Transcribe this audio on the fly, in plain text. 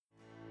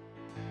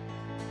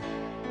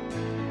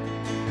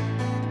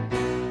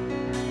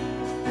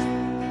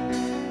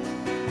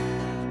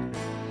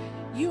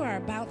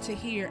about to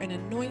hear an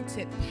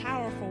anointed,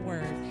 powerful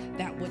word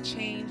that will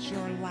change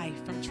your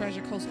life from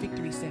Treasure Coast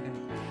Victory Center.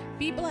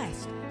 Be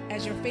blessed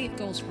as your faith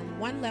goes from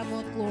one level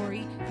of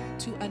glory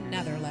to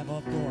another level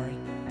of glory.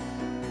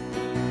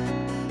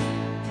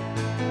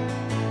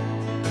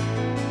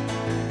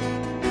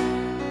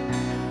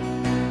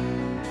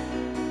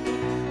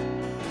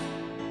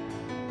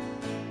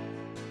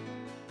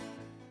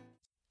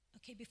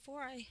 Okay,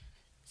 before I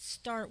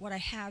start what I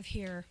have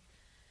here,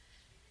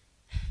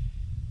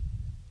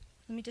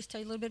 let me just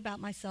tell you a little bit about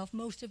myself.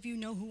 Most of you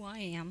know who I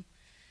am,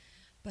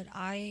 but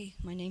my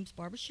name's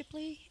Barbra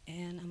Shipley,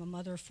 and I'm a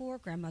mother of 4,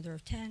 grandmother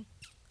of 10.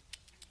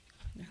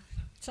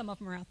 Some of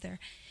them are out there.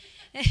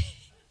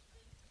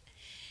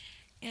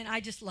 And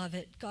I just love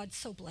it. God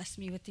so blessed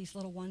me with these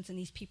little ones and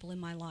these people in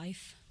my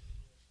life.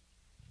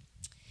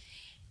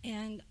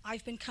 And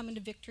I've been coming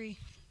to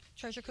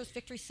Treasure Coast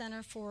Victory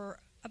Center for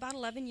about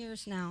 11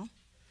 years now.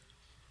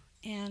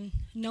 And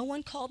no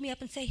one called me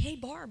up and say, "Hey,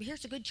 Barb,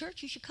 here's a good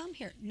church. You should come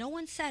here." No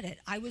one said it.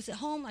 I was at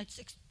home. I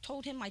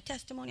told him my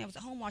testimony. I was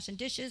at home washing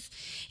dishes,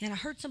 and I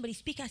heard somebody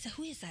speak. I said,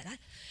 "Who is that?"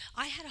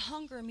 I had a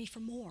hunger in me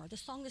for more. The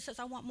song that says,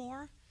 "I want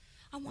more,"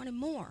 I wanted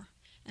more,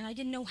 and I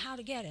didn't know how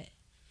to get it.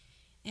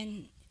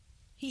 And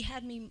he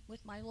had me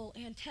with my little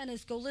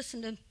antennas go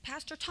listen to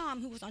Pastor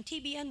Tom, who was on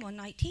TBN one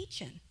night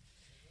teaching.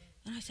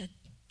 And I said,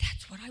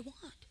 "That's what I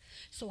want."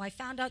 So I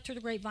found out through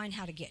the grapevine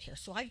how to get here.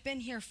 So I've been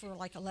here for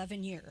like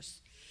 11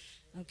 years.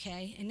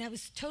 Okay, and that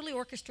was totally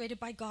orchestrated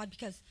by God,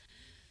 because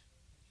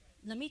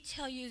let me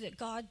tell you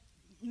that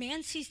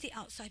man sees the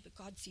outside, but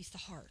God sees the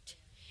heart.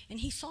 And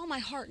he saw my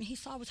heart, and he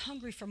saw I was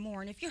hungry for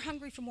more. And if you're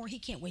hungry for more, he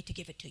can't wait to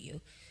give it to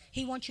you.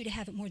 He wants you to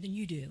have it more than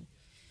you do.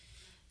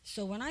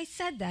 So when I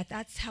said that,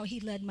 that's how he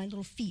led my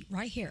little feet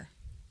right here.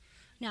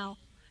 Now,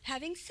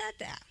 having said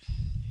that,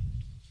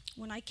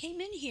 when I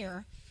came in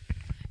here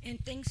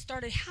and things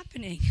started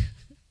happening,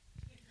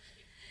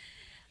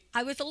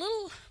 I was a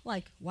little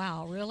like,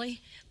 wow,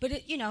 really? But,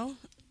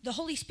 the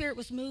Holy Spirit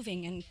was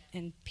moving,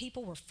 and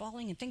people were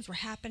falling, and things were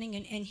happening,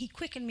 and he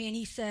quickened me, and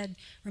he said,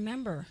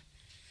 "Remember,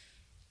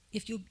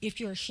 if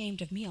you're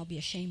ashamed of me, I'll be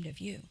ashamed of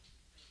you."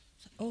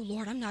 I said, "Oh,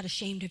 Lord, I'm not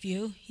ashamed of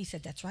you." He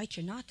said, "That's right,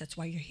 you're not. That's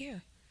why you're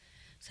here."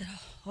 I said,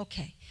 "Oh,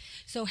 okay."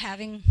 So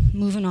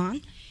moving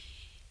on,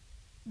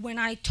 when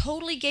I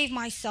totally gave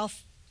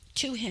myself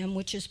to him,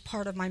 which is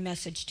part of my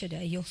message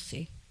today, you'll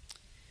see,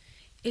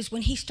 is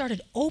when he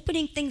started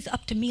opening things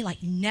up to me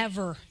like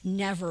never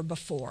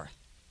before.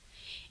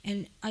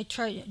 And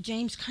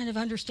James kind of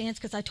understands,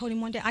 because I told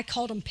him one day, I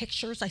called them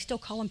pictures. I still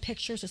call them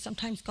pictures, and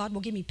sometimes God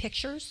will give me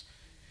pictures.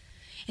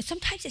 And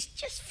sometimes it's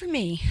just for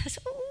me. I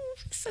said, "Oh,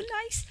 that's so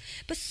nice."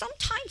 But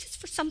sometimes it's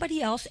for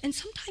somebody else, and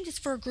sometimes it's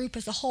for a group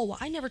as a whole. Well,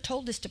 I never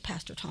told this to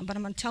Pastor Tom, but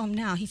I'm going to tell him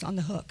now. He's on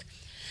the hook.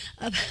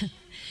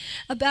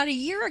 About a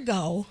year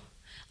ago,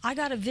 I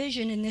got a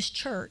vision in this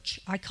church.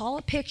 I call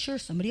it picture.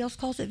 Somebody else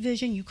calls it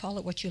vision. You call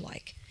it what you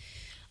like.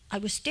 I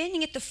was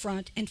standing at the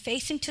front and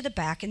facing to the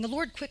back, and the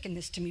Lord quickened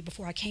this to me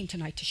before I came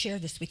tonight to share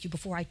this with you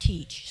before I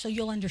teach, so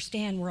you'll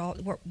understand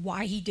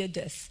why he did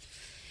this.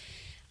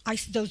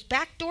 Those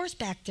back doors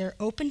back there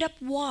opened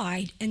up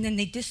wide, and then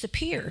they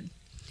disappeared.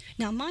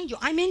 Now, mind you,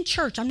 I'm in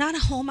church. I'm not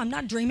at home. I'm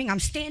not dreaming. I'm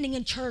standing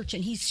in church,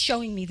 and he's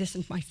showing me this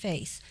in my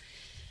face.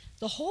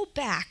 The whole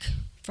back,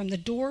 from the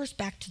doors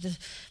back to the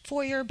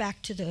foyer,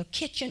 back to the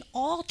kitchen,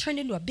 all turned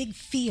into a big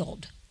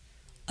field,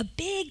 a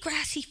big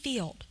grassy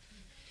field.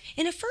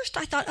 And at first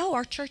I thought,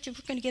 our church, if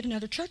we're going to get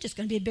another church, it's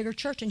going to be a bigger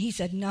church. And he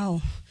said,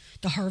 "No,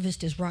 the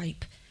harvest is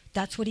ripe."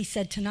 That's what he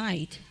said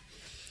tonight.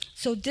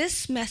 So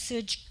this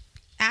message,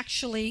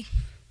 actually,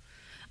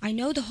 I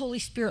know the Holy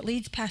Spirit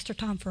leads Pastor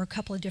Tom for a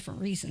couple of different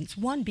reasons.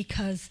 One,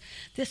 because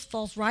this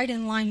falls right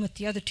in line with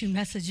the other 2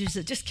 messages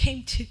that just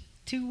came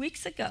 2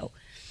 weeks ago.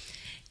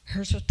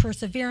 Hers was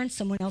perseverance.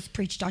 Someone else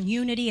preached on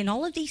unity. And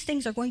all of these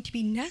things are going to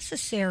be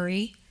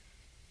necessary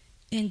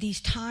in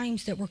these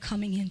times that we're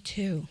coming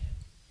into.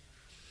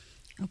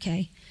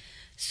 Okay,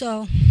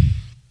 so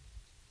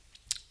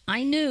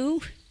I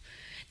knew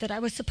that I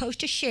was supposed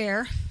to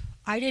share.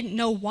 I didn't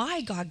know why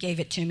God gave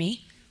it to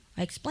me.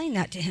 I explained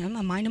that to him.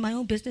 I'm minding my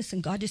own business,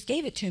 and God just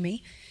gave it to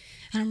me.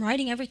 And I'm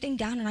writing everything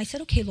down, and I said,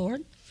 "Okay,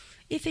 Lord,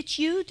 if it's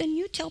you, then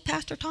you tell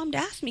Pastor Tom to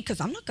ask me, because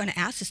I'm not going to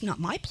ask. It's not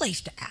my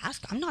place to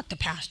ask. I'm not the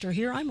pastor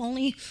here. I'm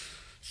only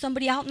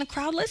somebody out in the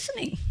crowd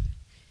listening."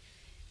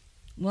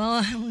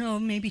 Well, I don't know,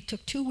 maybe it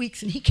took 2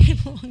 weeks, and he came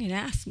along and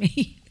asked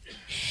me.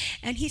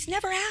 And he's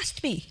never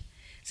asked me.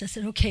 So I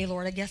said, "Okay,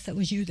 Lord, I guess that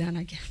was you then,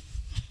 I guess."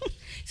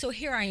 So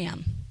here I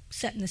am,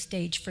 setting the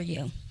stage for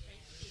you.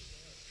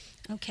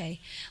 Okay,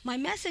 my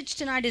message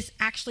tonight is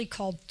actually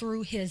called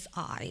Through His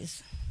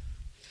Eyes.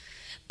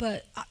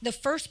 But the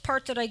first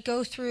part that I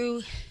go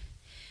through,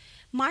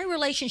 my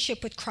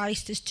relationship with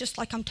Christ is just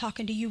like I'm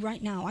talking to you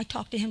right now. I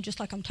talk to him just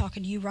like I'm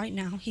talking to you right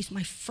now. He's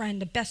my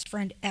friend, the best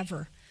friend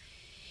ever.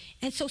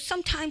 And so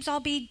sometimes I'll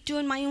be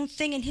doing my own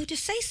thing, and he'll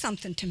just say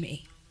something to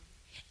me.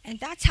 And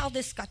that's how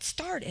this got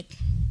started.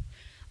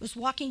 I was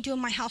walking,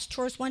 doing my house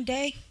chores one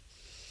day,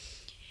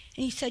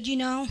 and he said,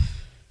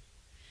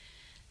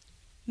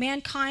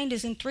 "Mankind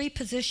is in 3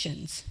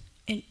 positions,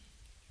 and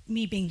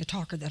me being the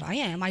talker that I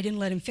am, I didn't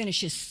let him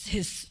finish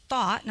his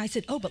thought. And I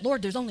said, oh, but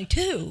Lord, there's only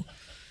two,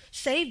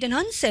 saved and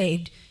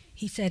unsaved.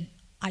 He said,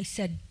 I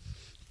said,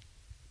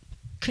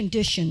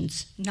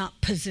 conditions,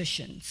 not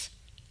positions.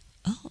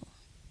 Oh,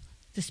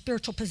 the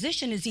spiritual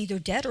position is either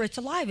dead or it's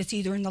alive. It's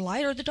either in the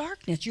light or the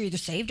darkness. You're either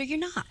saved or you're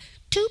not.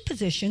 Two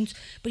positions,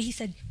 but he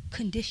said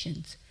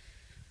conditions.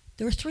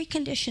 There are three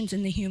conditions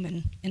in the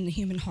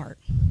human heart.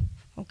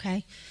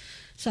 Okay?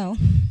 So,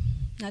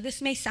 now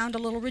this may sound a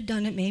little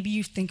redundant. Maybe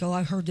you think, oh,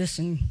 I heard this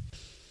in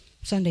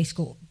Sunday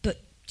school,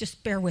 but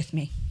just bear with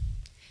me.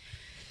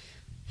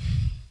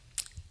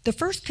 The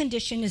first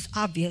condition is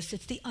obvious.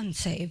 It's the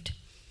unsaved.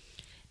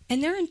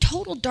 And they're in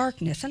total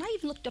darkness. And I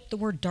even looked up the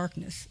word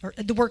darkness, or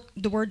the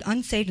word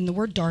unsaved and the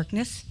word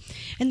darkness.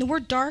 And the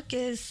word dark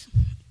is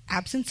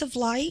absence of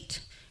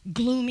light,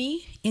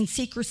 gloomy, in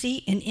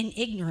secrecy, and in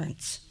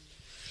ignorance.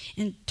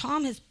 And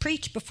Tom has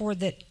preached before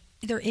that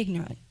they're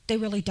ignorant. They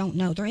really don't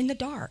know. They're in the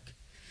dark.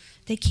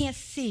 They can't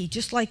see.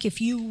 Just like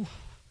if your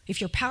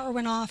power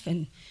went off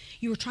and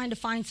you were trying to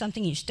find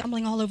something, you're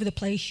stumbling all over the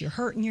place, you're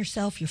hurting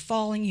yourself, you're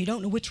falling, you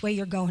don't know which way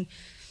you're going.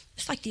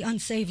 It's like the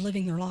unsaved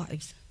living their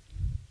lives.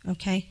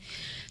 Okay?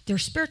 Their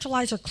spiritual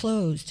eyes are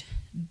closed.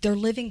 They're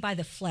living by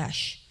the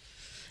flesh.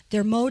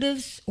 Their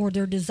motives or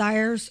their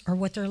desires are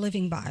what they're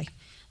living by.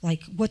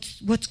 Like,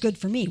 what's good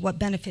for me? What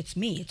benefits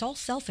me? It's all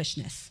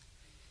selfishness.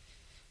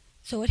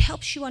 So it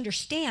helps you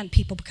understand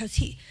people,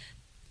 because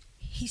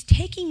he's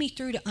taking me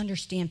through to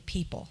understand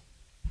people.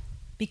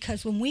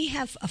 Because when we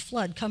have a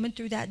flood coming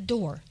through that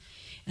door,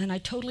 and I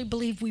totally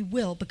believe we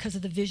will because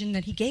of the vision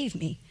that he gave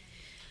me,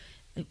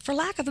 for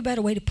lack of a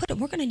better way to put it,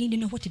 we're going to need to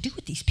know what to do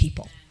with these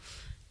people.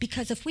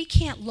 Because if we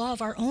can't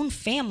love our own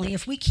family,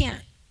 if we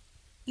can't,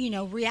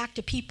 react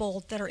to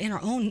people that are in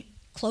our own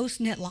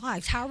close-knit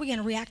lives, how are we going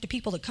to react to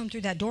people that come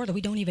through that door that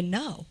we don't even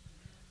know?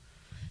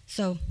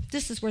 So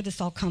this is where this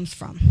all comes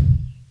from.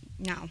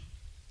 Now,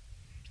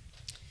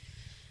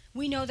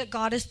 we know that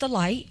God is the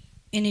light,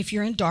 and if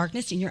you're in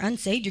darkness and you're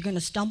unsaved, you're going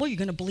to stumble, you're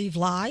going to believe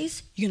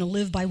lies, you're going to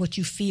live by what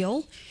you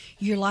feel.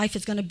 Your life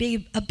is going to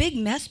be a big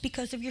mess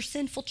because of your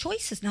sinful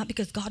choices, not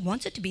because God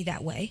wants it to be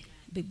that way,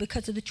 but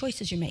because of the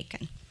choices you're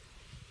making.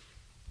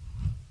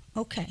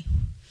 Okay.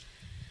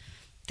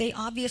 They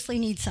obviously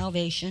need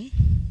salvation.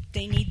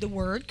 They need the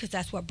word, because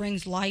that's what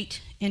brings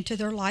light into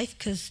their life,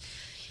 because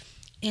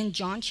in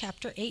John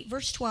chapter 8,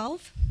 verse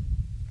 12,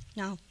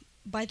 now,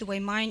 by the way,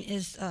 mine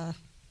is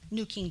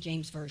New King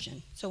James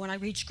Version. So when I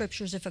read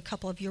scriptures, if a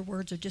couple of your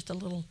words are just a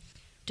little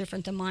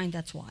different than mine,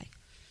 that's why.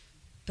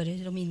 But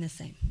it'll mean the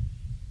same.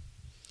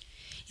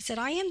 He said,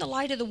 I am the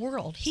light of the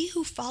world. He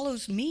who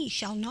follows me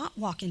shall not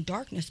walk in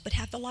darkness, but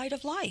have the light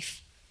of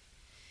life.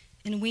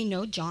 And we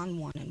know John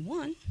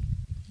 1:1.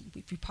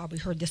 We've probably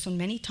heard this one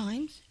many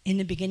times. In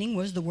the beginning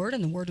was the Word,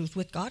 and the Word was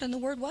with God, and the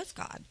Word was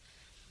God.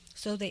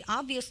 So they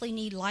obviously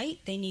need light.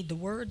 They need the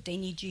Word. They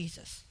need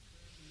Jesus.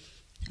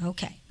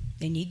 Okay.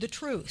 They need the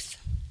truth.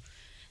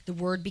 The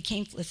Word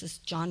became, this is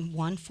John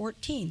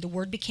 1:14. The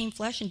Word became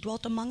flesh and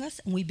dwelt among us,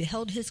 and we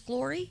beheld his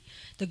glory,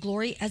 the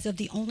glory as of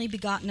the only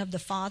begotten of the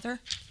Father,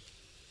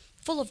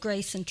 full of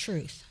grace and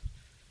truth.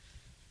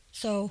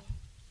 So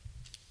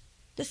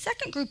the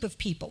second group of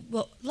people,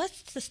 well,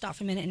 let's just stop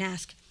for a minute and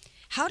ask,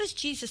 how does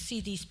Jesus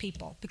see these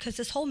people? Because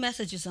this whole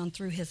message is on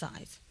through his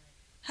eyes.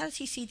 How does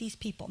he see these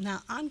people?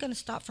 Now, I'm going to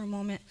stop for a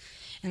moment,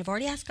 and I've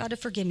already asked God to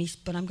forgive me,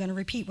 but I'm going to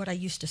repeat what I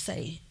used to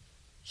say.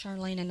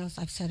 Charlene, I know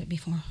I've said it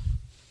before.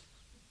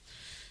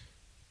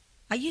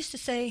 I used to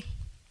say,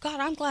 God,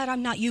 I'm glad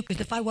I'm not you,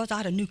 because if I was,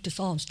 I'd have nuked us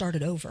all and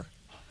started over.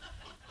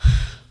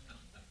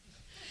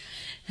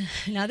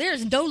 Now,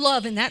 there's no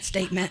love in that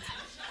statement.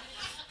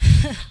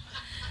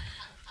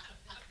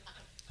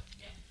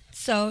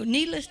 So,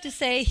 needless to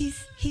say,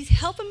 he's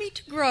helping me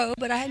to grow,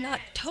 but I have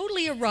not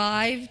totally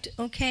arrived.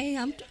 Okay,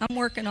 I'm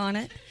working on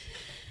it.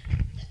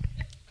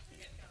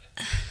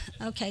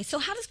 Okay, so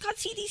how does God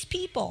see these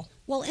people?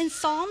 Well, in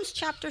Psalms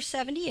chapter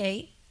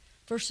 78,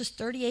 verses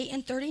 38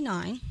 and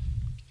 39,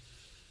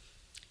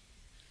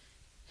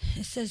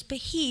 it says, but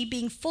he,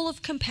 being full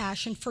of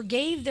compassion,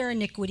 forgave their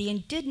iniquity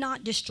and did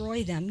not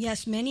destroy them.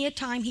 Yes, many a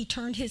time he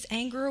turned his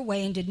anger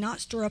away and did not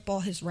stir up all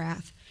his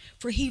wrath.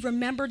 For he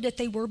remembered that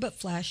they were but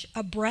flesh,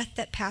 a breath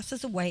that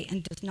passes away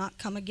and does not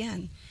come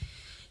again.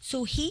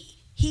 So he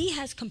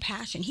has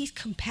compassion. He's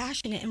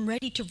compassionate and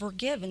ready to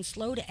forgive and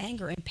slow to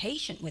anger and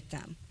patient with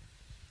them.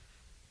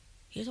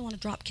 He doesn't want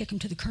to drop kick them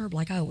to the curb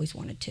like I always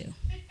wanted to.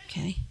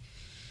 Okay?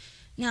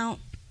 Now,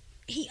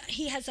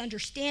 he has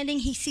understanding.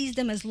 He sees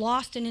them as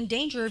lost and in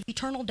danger of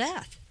eternal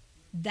death.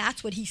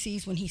 That's what he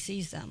sees when he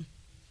sees them.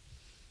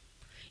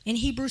 In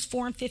Hebrews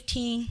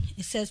 4:15,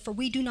 it says, for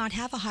we do not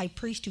have a high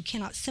priest who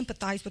cannot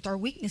sympathize with our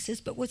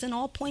weaknesses, but was in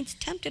all points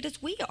tempted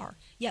as we are,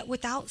 yet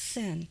without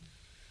sin.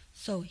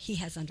 So he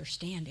has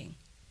understanding.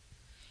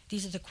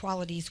 These are the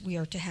qualities we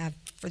are to have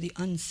for the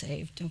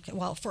unsaved. Okay,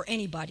 well, for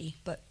anybody,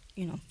 but,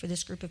 for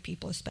this group of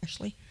people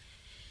especially.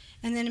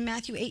 And then in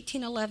Matthew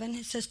 18:11,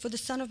 it says, for the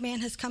Son of Man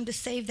has come to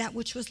save that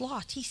which was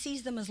lost. He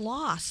sees them as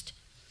lost,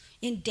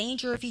 in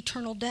danger of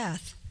eternal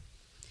death.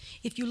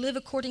 If you live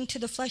according to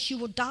the flesh, you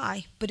will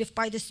die. But if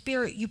by the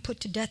Spirit you put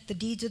to death the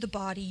deeds of the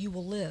body, you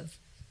will live.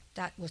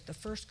 That was the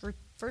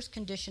first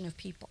condition of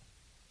people.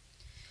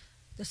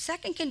 The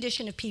second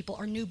condition of people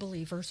are new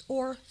believers,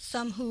 or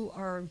some who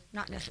are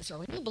not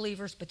necessarily new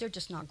believers, but they're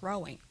just not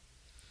growing.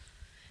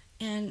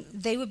 And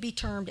they would be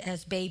termed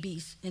as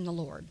babies in the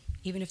Lord.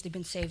 Even if they've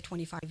been saved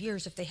 25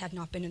 years, if they have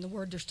not been in the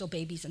Word, they're still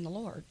babies in the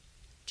Lord.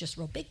 Just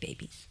real big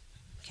babies.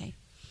 Okay?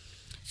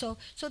 So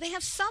they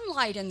have some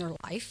light in their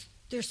life.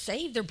 They're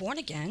saved, they're born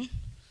again.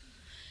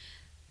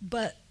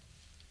 But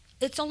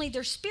it's only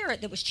their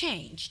spirit that was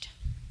changed.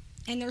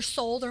 And their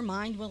soul, their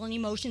mind, will, and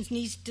emotions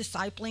needs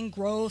discipling,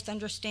 growth,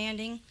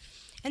 understanding.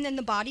 And then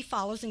the body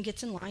follows and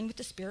gets in line with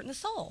the spirit and the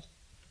soul.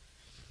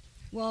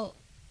 Well,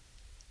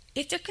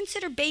 if they're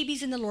considered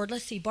babies in the Lord,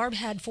 let's see, Barb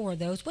had 4 of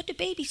those. What do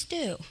babies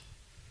do?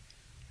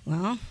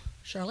 Well,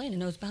 Charlene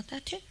knows about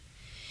that too.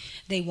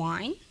 They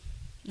whine.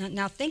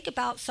 Now think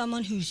about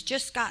someone who's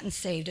just gotten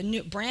saved,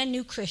 a brand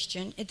new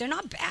Christian. They're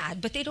not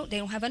bad, but they don't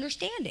have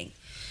understanding.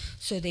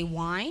 So they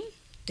whine,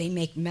 they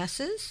make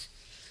messes,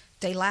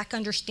 they lack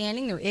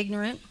understanding, they're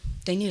ignorant,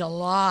 they need a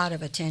lot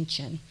of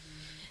attention.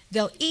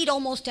 They'll eat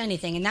almost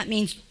anything, and that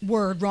means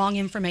wrong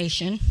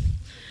information.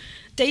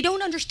 They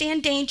don't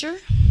understand danger.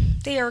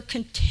 They are a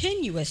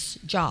continuous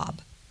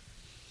job.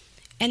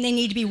 And they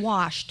need to be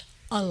washed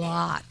a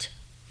lot.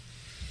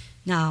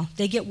 Now,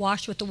 they get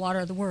washed with the water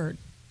of the Word.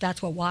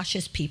 That's what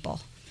washes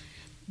people.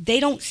 They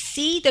don't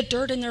see the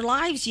dirt in their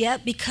lives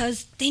yet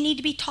because they need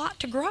to be taught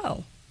to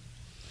grow.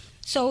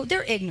 So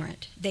they're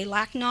ignorant. They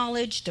lack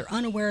knowledge. They're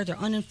unaware. They're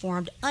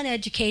uninformed,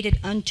 uneducated,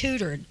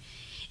 untutored.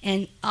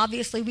 And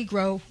obviously we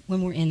grow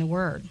when we're in the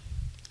Word.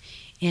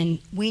 And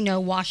we know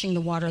washing the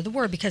water of the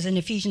Word because in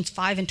Ephesians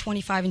 5 and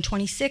 25 and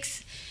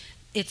 26,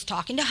 it's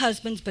talking to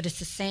husbands, but it's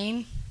the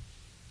same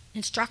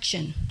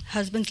instruction.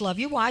 Husbands, love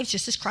your wives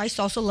just as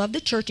Christ also loved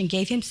the church and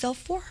gave himself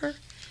for her,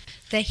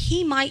 that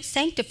he might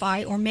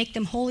sanctify or make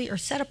them holy or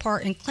set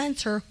apart and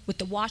cleanse her with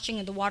the washing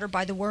of the water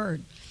by the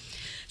Word.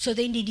 So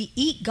they need to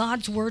eat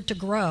God's Word to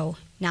grow.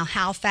 Now,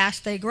 how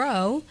fast they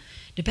grow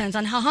depends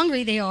on how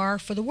hungry they are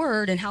for the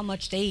Word and how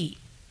much they eat.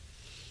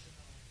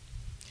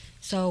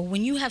 So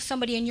when you have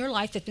somebody in your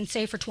life that's been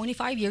saved for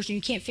 25 years and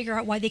you can't figure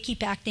out why they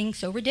keep acting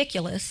so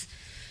ridiculous,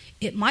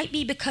 it might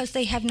be because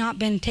they have not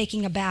been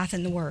taking a bath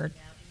in the Word.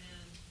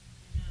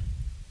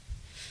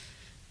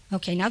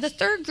 Okay, now the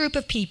third group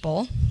of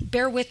people,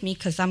 bear with me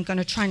because I'm going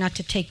to try not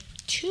to take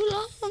too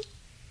long.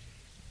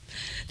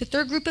 The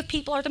third group of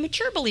people are the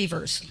mature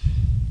believers.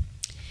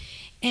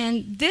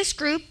 And this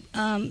group,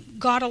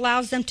 God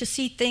allows them to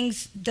see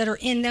things that are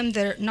in them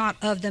that are not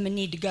of them and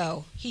need to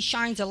go. He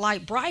shines a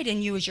light bright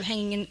in you as you're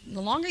hanging in.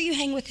 The longer you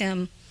hang with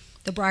him,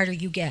 the brighter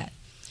you get.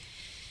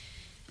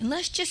 And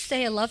let's just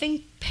say a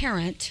loving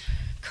parent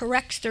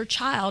corrects their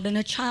child, and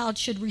a child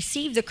should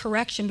receive the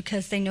correction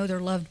because they know they're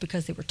loved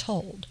because they were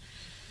told.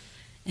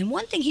 And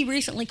one thing he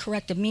recently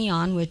corrected me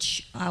on,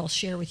 which I'll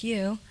share with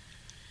you,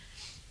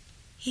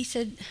 he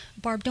said,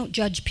 Barb, don't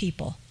judge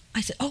people. I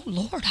said, oh,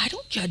 Lord, I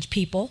don't judge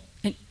people.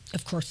 And,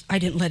 of course, I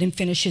didn't let him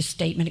finish his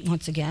statement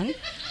once again.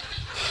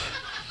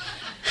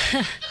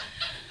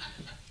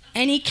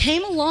 And he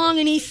came along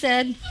and he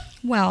said,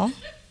 well,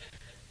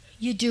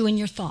 you do in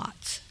your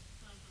thoughts.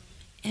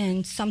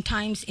 And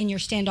sometimes in your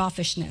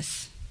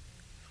standoffishness,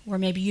 or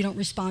maybe you don't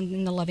respond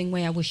in the loving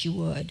way I wish you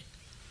would.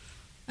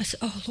 I said,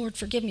 oh, Lord,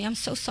 forgive me. I'm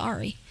so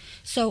sorry.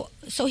 So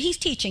he's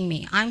teaching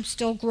me. I'm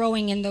still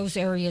growing in those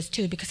areas,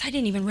 too, because I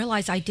didn't even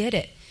realize I did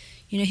it.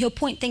 You know, he'll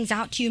point things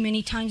out to you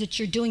many times that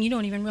you're doing. You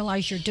don't even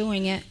realize you're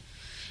doing it.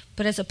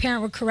 But as a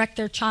parent would correct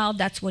their child,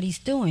 that's what he's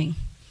doing.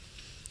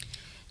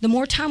 The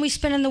more time we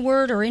spend in the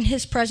Word or in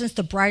his presence,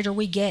 the brighter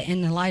we get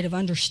in the light of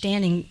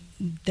understanding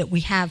that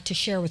we have to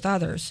share with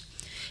others.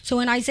 So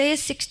in Isaiah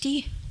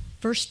 60,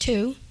 verse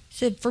 2, it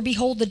said, for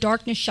behold, the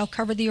darkness shall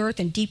cover the earth,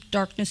 and deep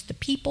darkness the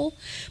people,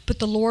 but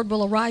the Lord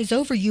will arise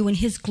over you, and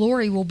his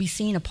glory will be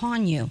seen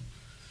upon you.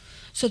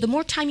 So the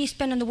more time you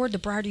spend in the Word, the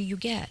brighter you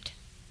get.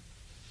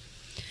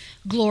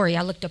 Glory,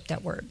 I looked up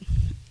that word,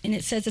 and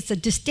it says it's a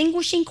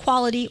distinguishing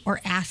quality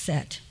or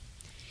asset.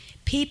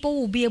 People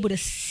will be able to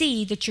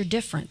see that you're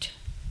different.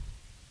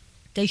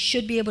 They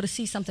should be able to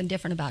see something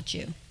different about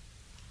you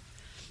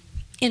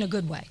in a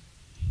good way.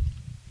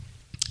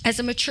 As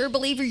a mature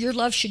believer, your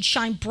love should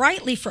shine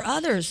brightly for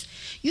others.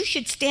 You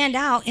should stand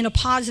out in a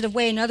positive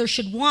way, and others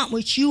should want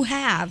what you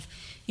have,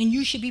 and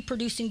you should be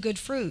producing good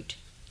fruit.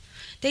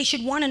 They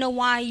should want to know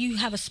why you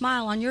have a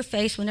smile on your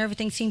face when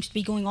everything seems to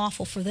be going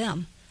awful for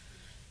them.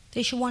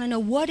 They should want to know,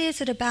 what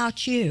is it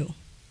about you?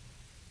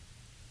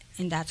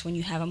 And that's when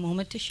you have a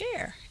moment to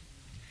share.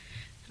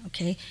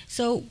 Okay,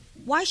 so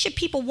why should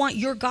people want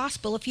your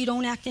gospel if you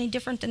don't act any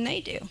different than they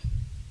do?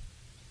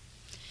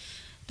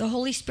 The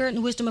Holy Spirit and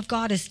the wisdom of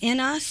God is in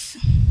us.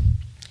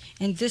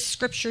 And this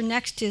scripture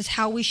next is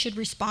how we should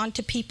respond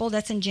to people.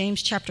 That's in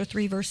James chapter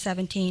 3, verse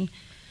 17.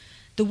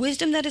 The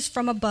wisdom that is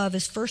from above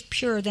is first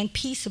pure, then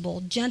peaceable,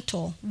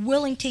 gentle,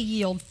 willing to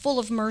yield, full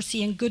of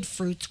mercy and good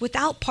fruits,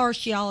 without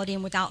partiality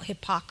and without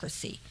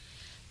hypocrisy.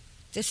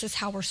 This is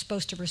how we're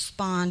supposed to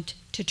respond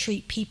to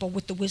treat people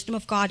with the wisdom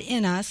of God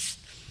in us.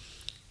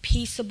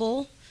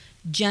 Peaceable,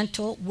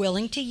 gentle,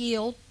 willing to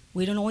yield.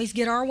 We don't always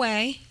get our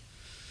way.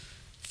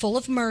 Full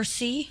of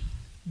mercy,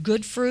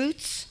 good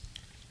fruits,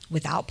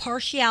 without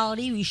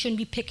partiality. We shouldn't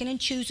be picking and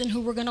choosing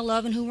who we're going to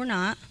love and who we're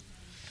not.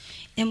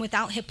 And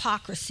without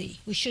hypocrisy.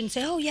 We shouldn't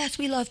say, oh, yes,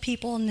 we love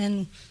people, and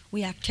then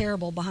we act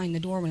terrible behind the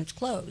door when it's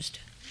closed.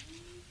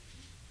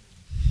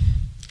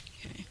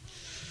 Okay.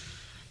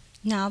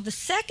 Now,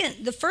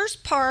 the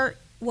first part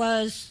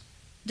was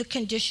the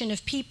condition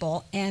of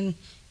people and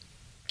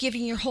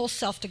giving your whole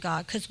self to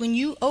God. Because when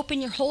you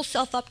open your whole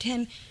self up to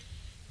him,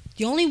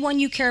 the only one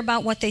you care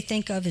about what they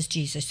think of is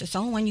Jesus. It's the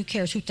only one you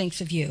care is who thinks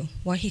of you,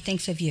 what he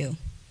thinks of you.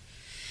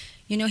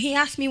 You know, he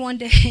asked me one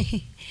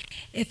day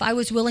if I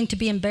was willing to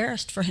be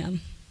embarrassed for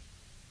him.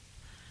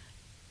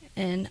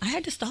 And I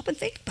had to stop and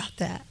think about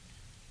that.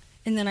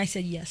 And then I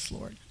said, yes,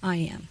 Lord, I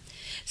am.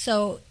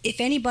 So if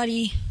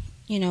anybody,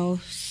 you know,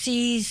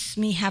 sees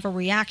me have a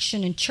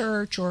reaction in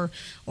church or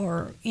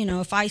you know,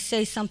 if I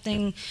say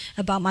something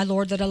about my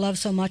Lord that I love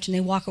so much and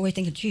they walk away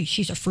thinking, gee,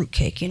 she's a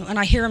fruitcake, you know, and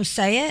I hear them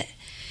say it,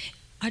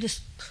 I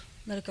just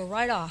let it go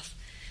right off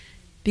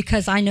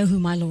because I know who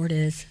my Lord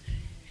is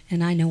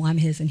and I know I'm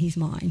his and he's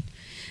mine.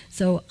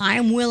 So I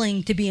am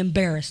willing to be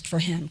embarrassed for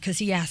him because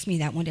he asked me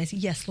that one day. I said,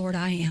 yes, Lord,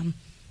 I am.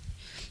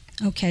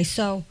 Okay,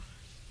 so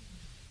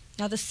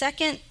now the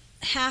second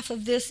half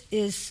of this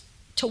is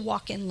to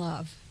walk in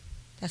love.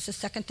 That's the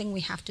second thing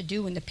we have to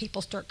do when the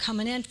people start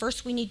coming in.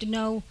 First, we need to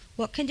know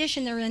what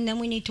condition they're in, then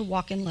we need to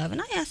walk in love.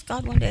 And I asked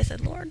God one day, I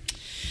said, Lord,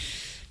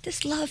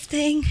 this love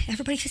thing,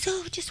 everybody says,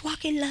 oh, just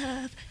walk in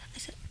love. I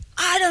said,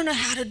 I don't know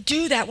how to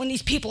do that when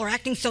these people are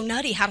acting so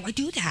nutty. How do I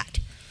do that?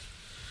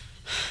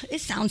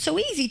 It sounds so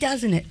easy,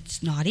 doesn't it?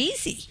 It's not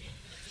easy.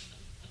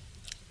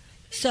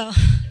 So,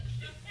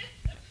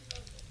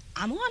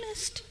 I'm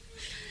honest.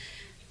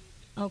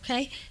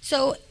 Okay?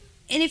 So,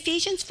 in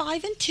Ephesians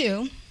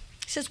 5:2, it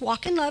says,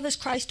 walk in love as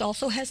Christ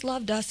also has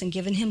loved us and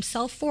given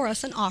himself for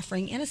us an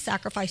offering and a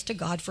sacrifice to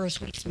God for a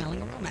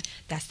sweet-smelling aroma.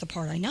 That's the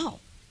part I know.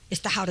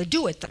 It's the how to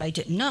do it that I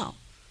didn't know.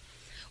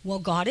 Well,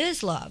 God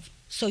is love,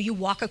 so you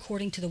walk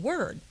according to the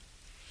word.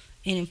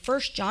 And in 1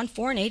 John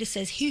 4:8, it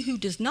says, he who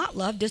does not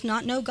love does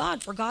not know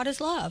God, for God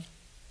is love.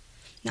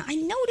 Now, I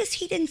noticed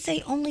he didn't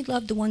say only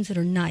love the ones that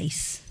are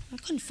nice. I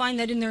couldn't find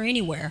that in there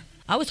anywhere.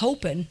 I was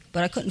hoping,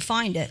 but I couldn't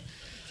find it.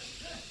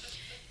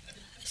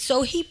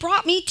 So he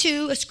brought me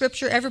to a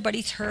scripture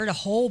everybody's heard a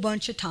whole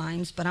bunch of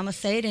times, but I'm going to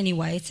say it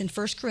anyway. It's in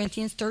 1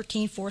 Corinthians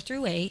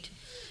 13:4-8,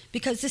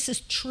 because this is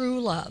true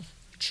love.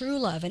 True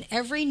love. And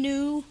every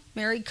new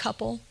married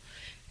couple,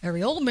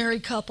 every old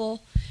married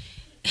couple,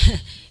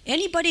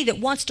 anybody that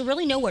wants to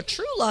really know what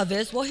true love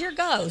is, well, here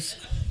goes.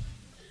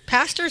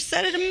 Pastor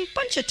said it a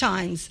bunch of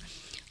times.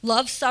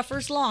 Love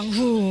suffers long.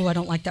 Ooh, I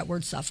don't like that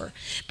word suffer.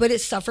 But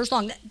it suffers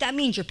long. That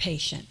means you're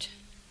patient,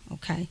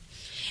 okay?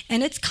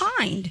 And it's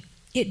kind.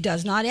 It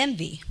does not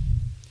envy.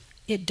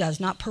 It does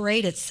not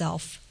parade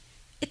itself.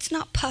 It's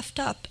not puffed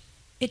up.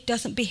 It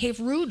doesn't behave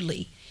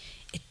rudely.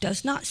 It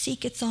does not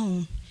seek its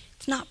own.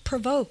 It's not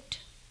provoked.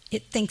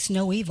 It thinks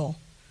no evil.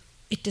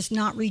 It does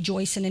not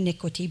rejoice in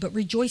iniquity, but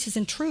rejoices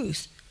in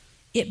truth.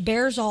 It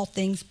bears all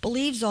things,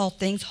 believes all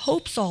things,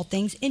 hopes all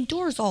things,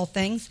 endures all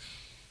things,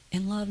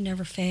 and love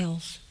never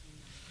fails.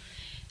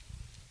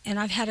 And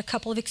I've had a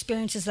couple of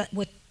experiences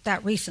with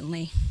that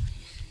recently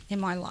in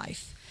my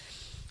life.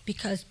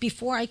 Because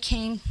before I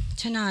came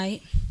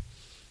tonight,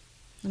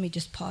 let me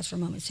just pause for a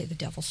moment and say the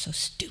devil's so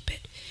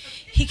stupid.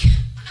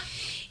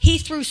 He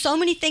threw so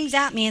many things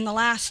at me in the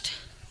last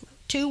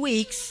 2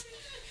 weeks,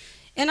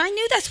 and I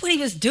knew that's what he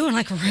was doing.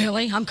 Like,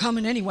 really? I'm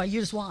coming anyway.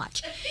 You just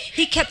watch.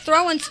 He kept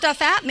throwing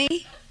stuff at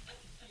me.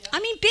 I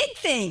mean, big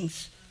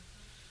things.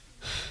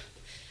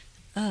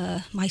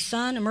 My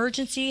son,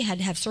 emergency, had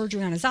to have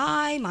surgery on his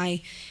eye.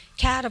 My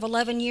cat of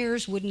 11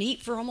 years wouldn't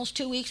eat for almost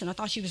 2 weeks, and I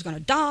thought she was going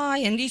to die.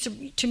 And these,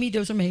 to me,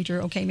 those are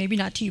major. Okay, maybe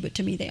not to you, but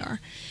to me they are.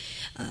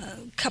 A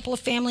couple of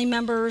family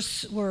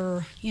members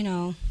were, you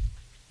know,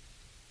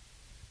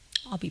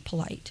 I'll be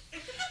polite.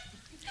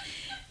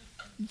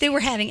 They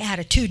were having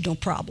attitudinal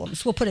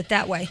problems. We'll put it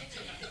that way.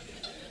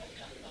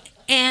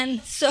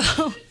 And so,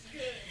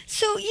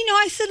 you know,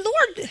 I said,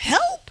 Lord,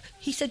 help.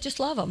 He said, just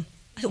love them.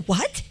 I said,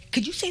 what?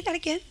 Could you say that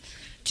again?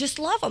 Just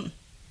love them.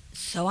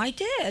 So I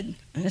did.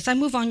 And as I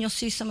move on, you'll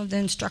see some of the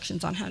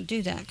instructions on how to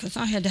do that, because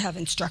I had to have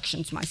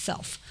instructions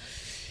myself.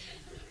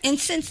 And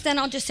since then,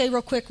 I'll just say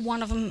real quick,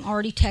 one of them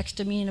already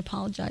texted me and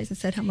apologized and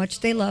said how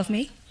much they love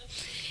me.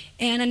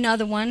 And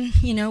another one,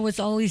 you know, was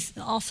always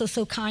also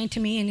so kind to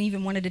me and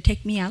even wanted to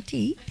take me out to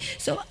eat.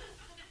 So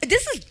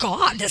this is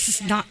God. This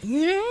is not,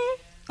 you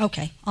know.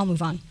 Okay, I'll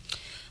move on.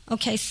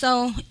 Okay,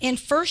 so in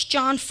 1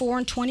 John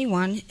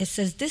 4:21, it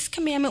says, this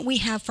commandment we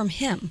have from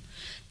him,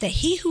 that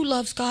he who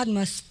loves God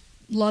must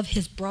love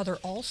his brother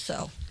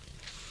also.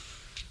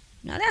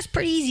 Now, that's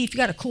pretty easy if you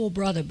got a cool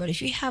brother, but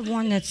if you have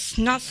one that's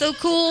not so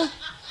cool,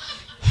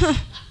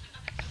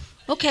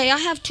 okay, I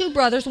have 2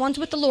 brothers. One's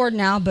with the Lord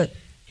now, but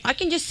I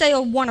can just say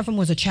one of them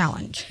was a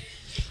challenge.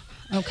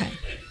 Okay.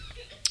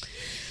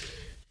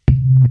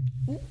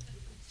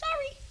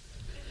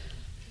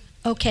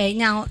 Okay,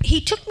 now he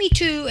took me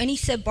to, and he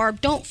said, Barb,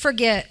 don't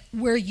forget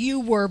where you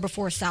were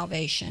before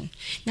salvation.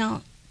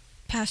 Now,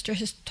 Pastor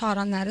has taught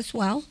on that as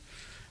well,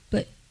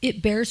 but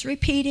it bears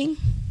repeating.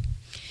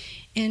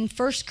 In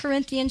 1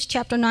 Corinthians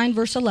chapter 9,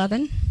 verse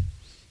 11,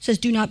 says,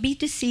 do not be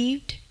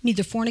deceived,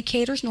 neither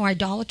fornicators, nor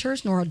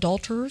idolaters, nor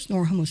adulterers,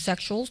 nor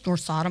homosexuals, nor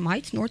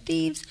sodomites, nor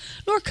thieves,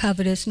 nor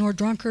covetous, nor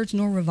drunkards,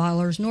 nor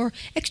revilers, nor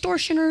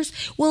extortioners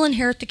will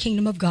inherit the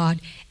kingdom of God.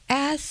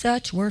 As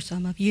such were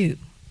some of you.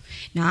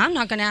 Now, I'm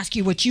not going to ask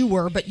you what you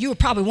were, but you were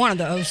probably one of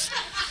those.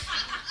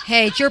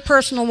 Hey, it's your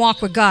personal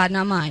walk with God,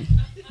 not mine,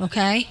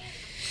 okay?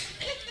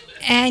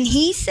 And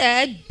he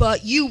said,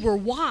 but you were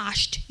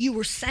washed, you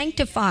were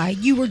sanctified,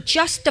 you were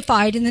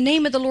justified in the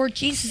name of the Lord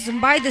Jesus and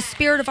by the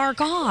Spirit of our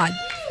God.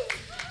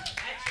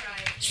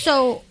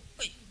 So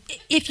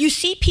if you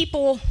see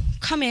people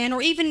come in,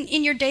 or even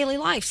in your daily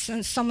life,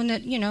 someone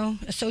that,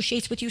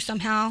 associates with you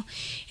somehow,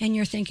 and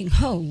you're thinking,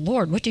 oh,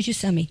 Lord, what did you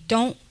send me?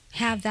 Don't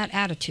have that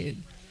attitude.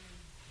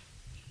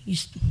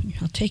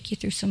 I'll take you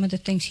through some of the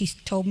things he's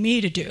told me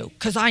to do,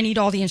 because I need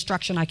all the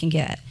instruction I can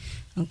get,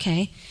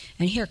 okay?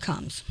 And here it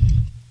comes.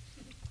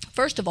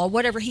 First of all,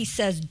 whatever he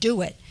says,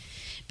 do it.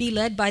 Be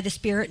led by the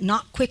Spirit,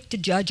 not quick to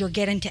judge or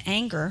get into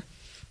anger.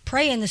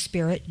 Pray in the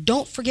Spirit.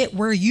 Don't forget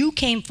where you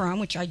came from,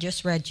 which I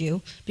just read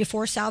you.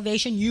 Before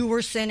salvation, you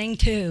were sinning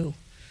too.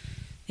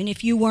 And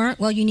if you weren't,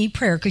 well, you need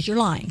prayer because you're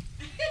lying,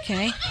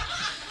 okay?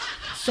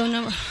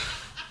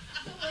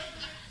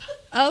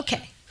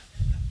 Okay.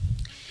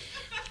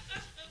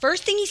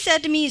 First thing he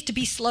said to me is to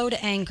be slow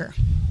to anger.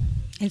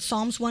 In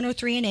Psalms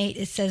 103 and 8,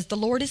 it says, the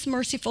Lord is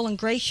merciful and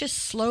gracious,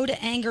 slow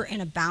to anger,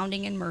 and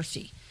abounding in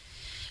mercy.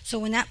 So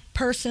when that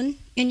person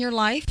in your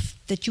life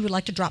that you would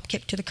like to drop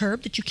kick to the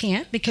curb, that you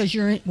can't because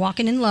you're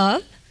walking in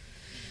love,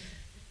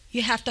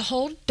 you have to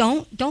hold,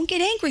 don't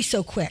get angry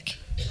so quick.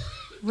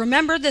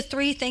 Remember the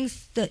three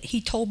things that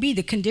he told me,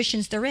 the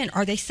conditions they're in.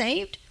 Are they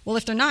saved? Well,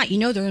 if they're not,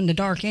 they're in the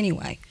dark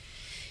anyway.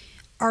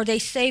 Are they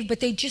saved,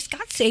 but they just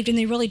got saved and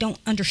they really don't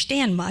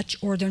understand much,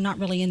 or they're not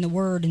really in the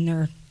Word and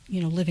they're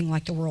living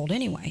like the world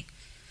anyway?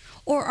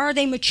 Or are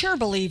they mature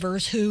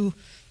believers who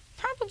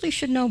probably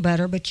should know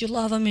better, but you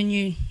love them and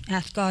you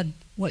ask God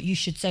what you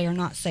should say or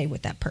not say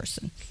with that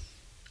person?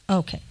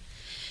 Okay.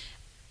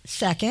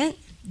 Second,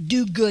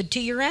 do good to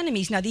your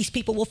enemies. Now, these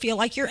people will feel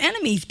like your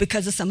enemies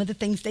because of some of the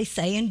things they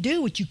say and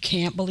do, which you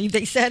can't believe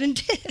they said and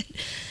did.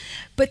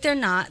 But they're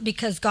not,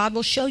 because God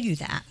will show you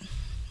that.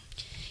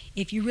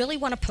 If you really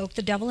want to poke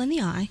the devil in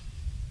the eye,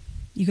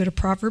 you go to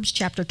Proverbs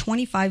chapter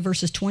 25,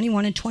 verses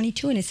 21 and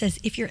 22, and it says,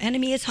 if your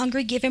enemy is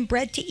hungry, give him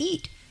bread to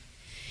eat.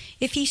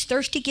 If he's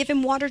thirsty, give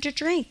him water to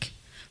drink.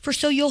 For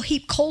so you'll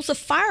heap coals of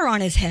fire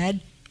on his head,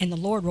 and the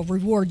Lord will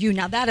reward you.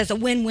 Now, that is a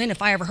win-win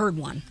if I ever heard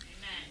one.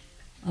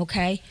 Amen.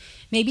 Okay?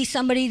 Maybe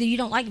somebody that you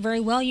don't like very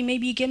well,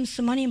 maybe you give them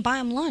some money and buy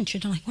them lunch.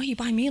 And they're like, why are you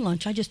buying me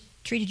lunch? I just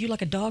treated you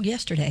like a dog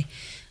yesterday.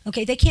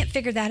 Okay, they can't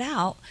figure that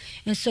out.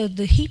 And so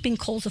the heaping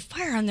coals of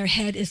fire on their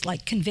head is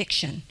like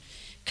conviction,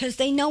 because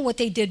they know what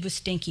they did was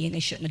stinky and they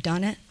shouldn't have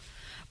done it.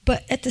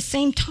 But at the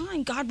same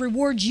time, God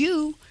rewards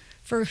you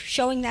for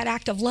showing that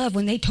act of love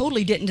when they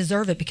totally didn't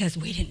deserve it, because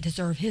we didn't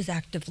deserve his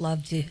act of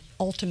love, the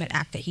ultimate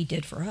act that he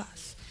did for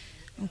us.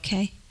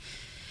 Okay?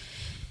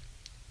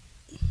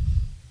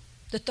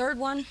 The third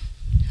one,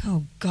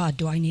 oh God,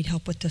 do I need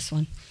help with this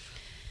one.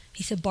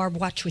 He said, Barb,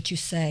 watch what you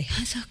say.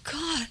 I said,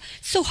 God,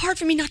 it's so hard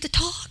for me not to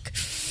talk.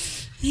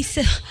 He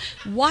said,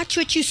 watch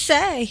what you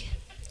say.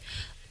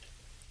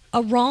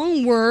 A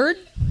wrong word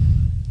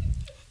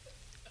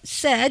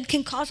said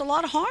can cause a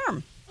lot of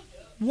harm.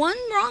 One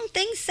wrong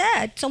thing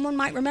said, someone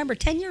might remember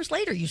 10 years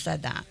later you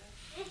said that.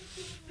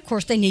 Of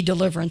course, they need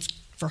deliverance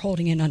for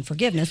holding in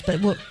unforgiveness,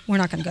 but we're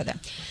not going to go there.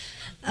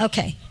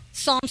 Okay.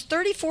 Psalms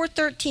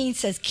 34:13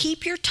 says,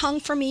 keep your tongue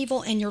from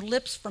evil and your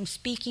lips from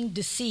speaking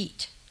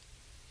deceit.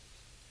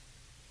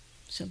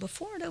 So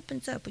before it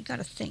opens up, we got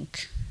to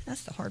think.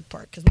 That's the hard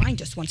part, because mine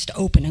just wants to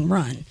open and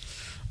run.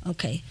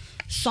 Okay.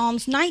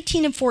 Psalms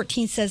 19 and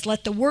 14 says,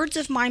 let the words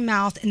of my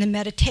mouth and the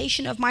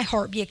meditation of my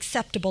heart be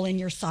acceptable in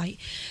your sight.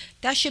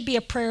 That should be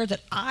a prayer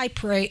that I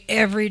pray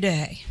every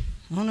day.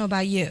 I don't know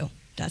about you.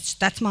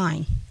 That's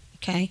mine.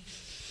 Okay.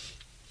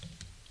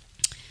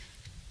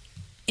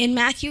 In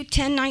Matthew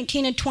 10,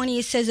 19, and 20,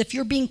 it says, if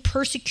you're being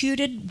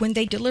persecuted when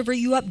they deliver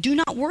you up, do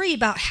not worry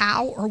about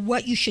how or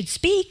what you should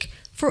speak,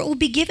 for it will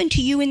be given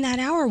to you in that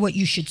hour what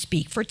you should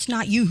speak. For it's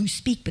not you who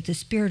speak, but the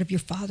Spirit of your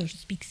Father who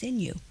speaks in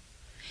you.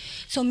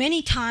 So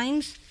many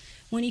times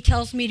when he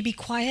tells me to be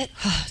quiet,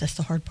 that's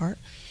the hard part.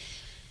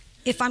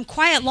 If I'm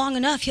quiet long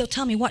enough, he'll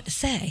tell me what to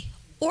say.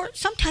 Or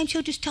sometimes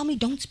he'll just tell me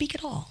don't speak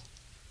at all.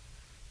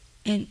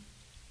 And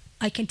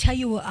I can tell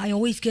you I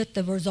always get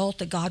the result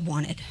that God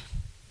wanted.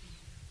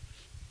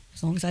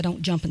 As long as I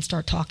don't jump and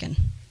start talking,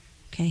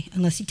 okay,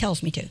 unless he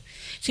tells me to.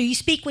 So you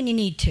speak when you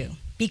need to.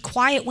 Be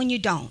quiet when you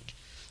don't.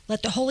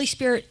 Let the Holy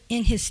Spirit,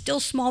 in his still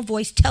small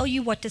voice, tell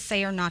you what to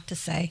say or not to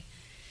say.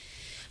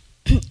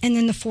 And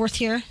then the fourth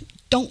here,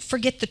 don't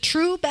forget the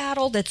true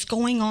battle that's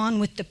going on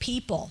with the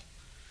people.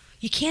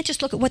 You can't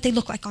just look at what they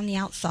look like on the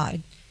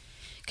outside,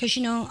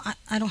 Because,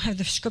 I don't have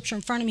the scripture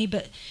in front of me,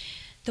 but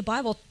the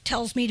Bible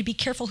tells me to be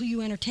careful who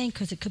you entertain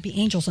because it could be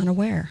angels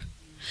unaware.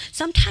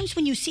 Sometimes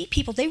when you see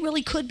people, they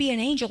really could be an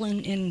angel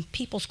in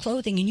people's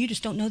clothing, and you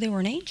just don't know they were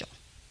an angel.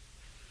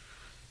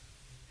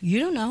 You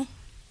don't know.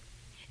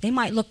 They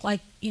might look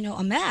like,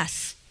 a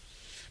mess,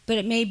 but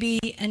it may be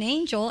an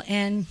angel,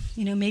 and,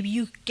 maybe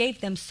you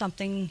gave them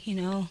something,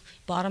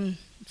 bought them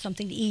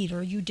something to eat,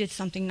 or you did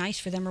something nice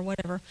for them or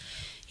whatever.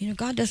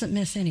 God doesn't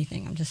miss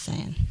anything, I'm just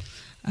saying.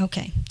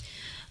 Okay.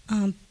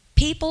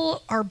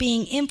 People are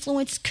being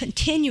influenced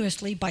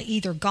continuously by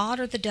either God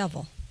or the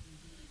devil.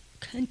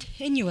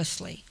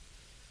 Continuously.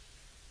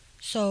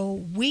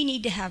 So we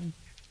need to have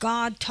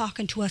God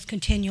talking to us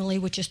continually,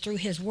 which is through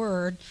his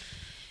word,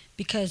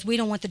 because we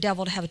don't want the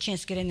devil to have a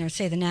chance to get in there and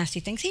say the nasty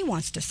things he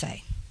wants to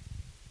say.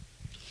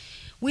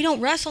 We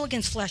don't wrestle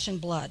against flesh and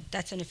blood.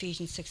 That's in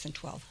Ephesians 6 and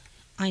 12.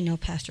 I know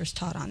pastors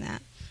taught on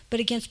that. But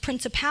against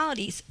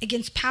principalities,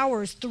 against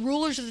powers, the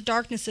rulers of the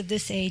darkness of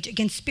this age,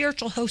 against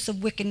spiritual hosts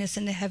of wickedness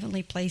in the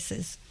heavenly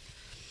places.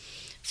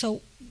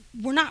 So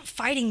we're not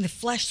fighting the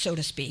flesh, so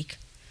to speak.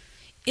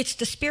 It's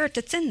the spirit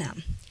that's in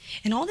them.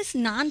 And all this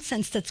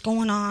nonsense that's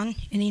going on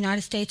in the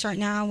United States right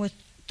now with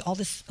all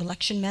this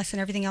election mess and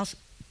everything else,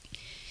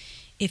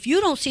 if you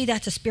don't see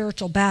that's a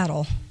spiritual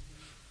battle,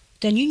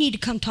 then you need to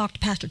come talk to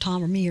Pastor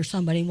Tom or me or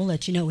somebody, and we'll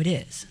let you know it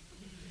is.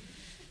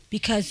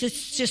 Because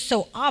it's just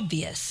so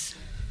obvious.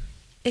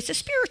 It's a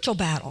spiritual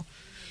battle.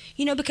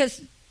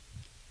 Because,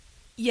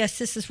 yes,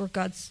 this is where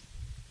God's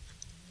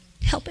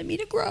helping me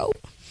to grow.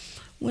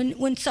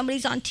 When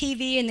somebody's on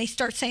TV and they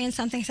start saying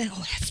something, I say,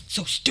 oh, that's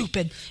so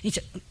stupid. And he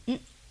said,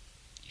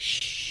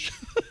 shh.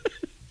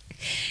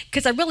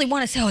 Because I really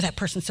want to say, oh, that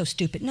person's so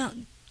stupid. No,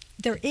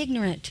 they're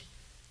ignorant.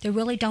 They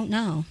really don't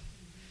know.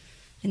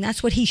 And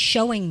that's what he's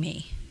showing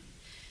me.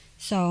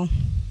 So,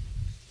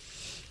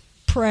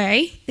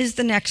 pray is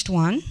the next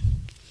one.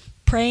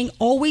 Praying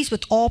always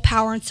with all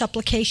power and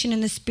supplication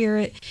in the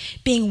Spirit,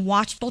 being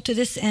watchful to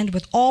this end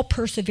with all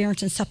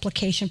perseverance and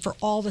supplication for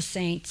all the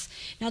saints.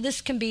 Now,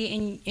 this can be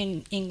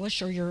in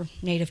English or your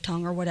native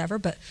tongue or whatever,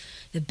 but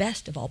the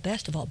best of all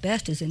best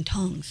is in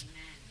tongues.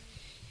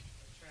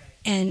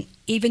 And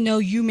even though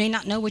you may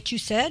not know what you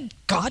said,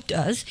 God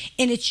does,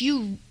 and it's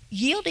you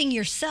yielding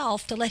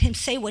yourself to let him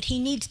say what he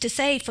needs to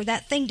say for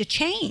that thing to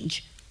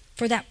change,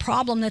 for that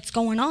problem that's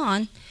going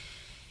on.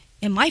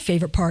 And my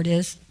favorite part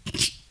is,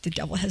 the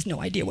devil has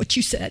no idea what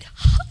you said.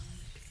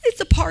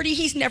 It's a party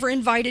he's never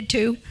invited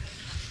to.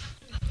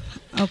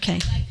 Okay.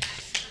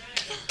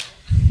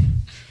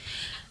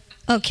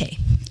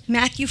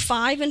 Matthew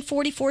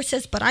 5:44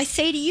 says, but I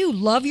say to you,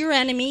 love your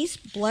enemies,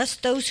 bless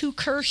those who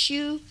curse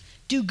you,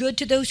 do good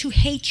to those who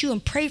hate you,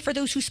 and pray for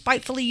those who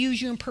spitefully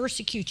use you and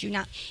persecute you.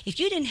 Now, if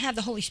you didn't have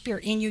the Holy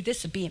Spirit in you,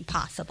 this would be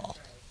impossible.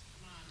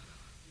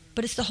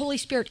 But it's the Holy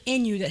Spirit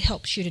in you that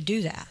helps you to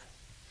do that.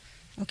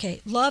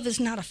 Okay, love is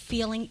not a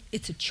feeling,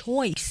 it's a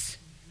choice.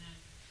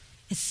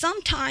 And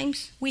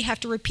sometimes we have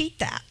to repeat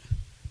that.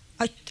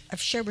 I've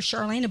shared with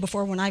Charlene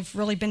before, when I've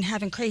really been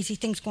having crazy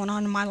things going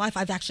on in my life,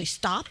 I've actually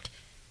stopped,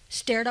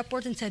 stared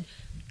upwards and said,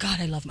 God,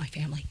 I love my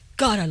family.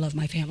 God, I love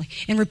my family.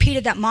 And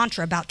repeated that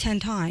mantra about 10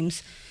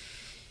 times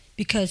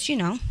because,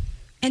 and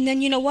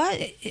then you know what?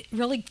 It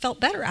really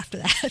felt better after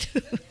that.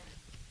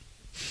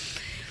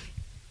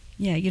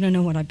 Yeah, you don't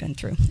know what I've been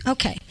through.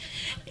 Okay.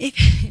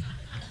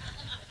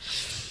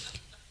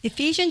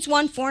 Ephesians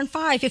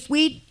 1:4-5.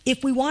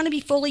 If we want to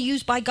be fully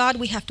used by God,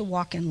 we have to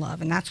walk in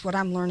love. And that's what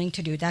I'm learning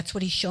to do. That's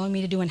what he's showing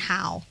me to do and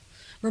how.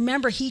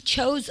 Remember, he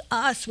chose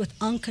us with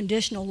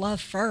unconditional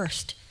love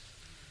first.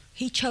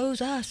 He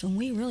chose us when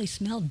we really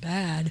smelled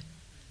bad.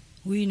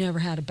 We never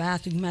had a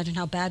bath. You can imagine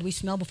how bad we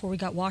smelled before we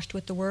got washed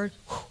with the word?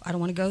 Whew, I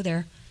don't want to go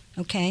there.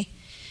 Okay?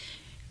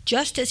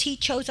 Just as he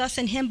chose us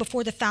in him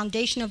before the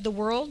foundation of the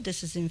world,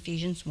 this is in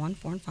Ephesians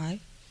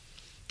 1:4-5,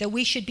 that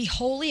we should be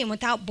holy and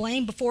without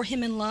blame before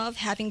him in love,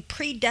 having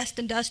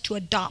predestined us to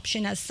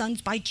adoption as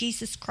sons by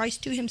Jesus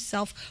Christ to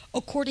himself,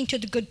 according to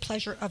the good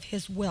pleasure of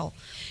his will.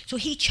 So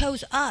he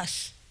chose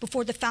us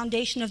before the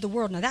foundation of the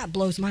world. Now that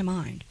blows my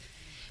mind.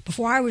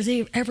 Before I was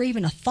ever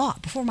even a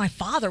thought, before my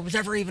father was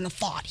ever even a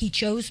thought, he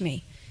chose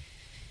me.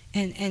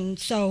 And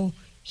so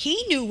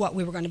he knew what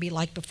we were going to be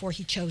like before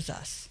he chose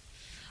us.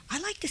 I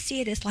like to see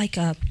it as like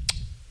a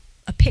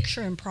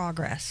picture in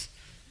progress,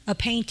 a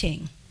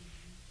painting,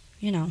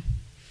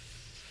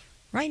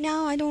 Right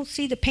now, I don't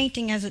see the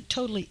painting as it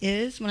totally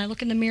is. When I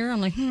look in the mirror, I'm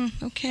like,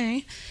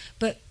 okay.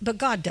 But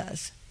God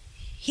does.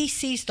 He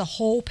sees the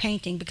whole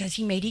painting because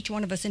he made each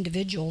one of us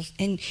individuals,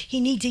 and he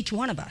needs each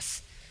one of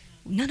us.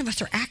 None of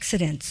us are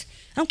accidents.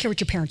 I don't care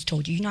what your parents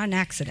told you. You're not an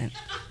accident,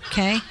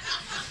 okay?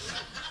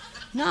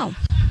 No.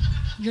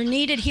 You're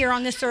needed here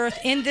on this earth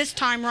in this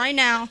time right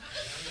now.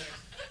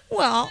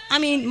 Well,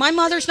 my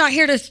mother's not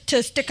here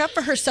to stick up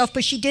for herself,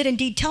 but she did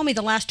indeed tell me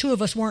the last two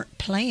of us weren't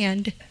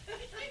planned.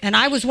 And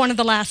I was one of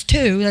the last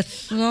two.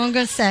 That's all I'm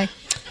going to say.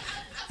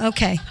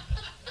 Okay.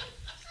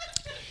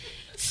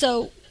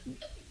 So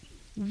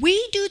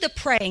we do the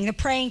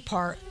praying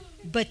part,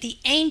 But the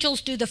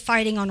angels do the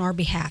fighting on our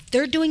behalf.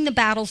 They're doing the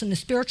battles in the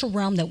spiritual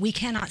realm that we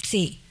cannot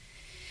see.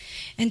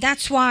 And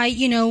that's why,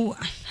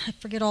 I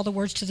forget all the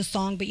words to the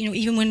song, but,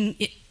 even when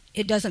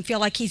it doesn't feel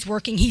like he's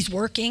working, he's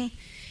working.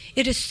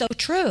 It is so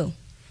true.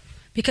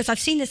 Because I've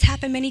seen this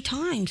happen many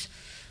times.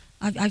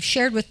 I've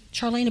shared with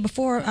Charlena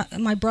before,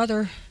 my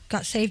brother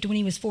got saved when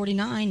he was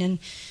 49, and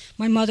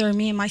my mother and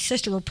me and my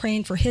sister were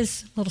praying for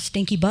his little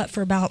stinky butt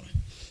for about,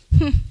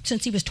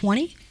 since he was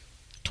 20.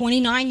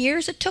 29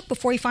 years it took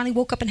before he finally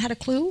woke up and had a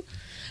clue.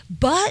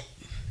 But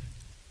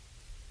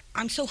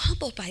I'm so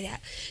humbled by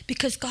that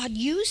because God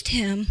used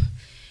him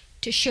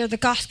to share the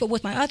gospel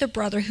with my other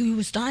brother who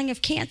was dying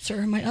of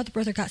cancer. My other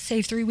brother got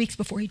saved 3 weeks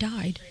before he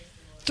died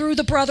through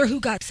the brother who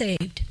got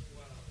saved.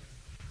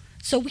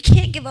 So we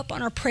can't give up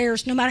on our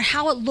prayers no matter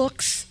how it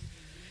looks.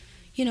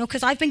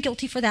 Because I've been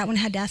guilty for that when I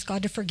had to ask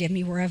God to forgive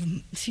me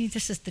see,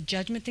 this is the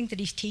judgment thing that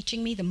he's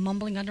teaching me, the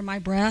mumbling under my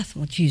breath.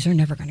 Well, geez, they're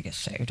never going to get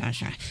saved.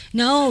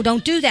 No,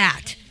 don't do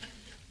that.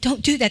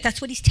 Don't do that.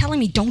 That's what he's telling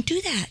me. Don't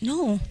do that.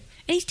 No. And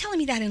he's telling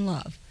me that in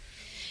love.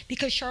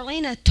 Because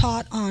Charlena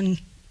taught on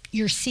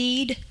your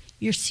seed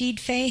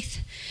faith.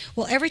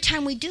 Well, every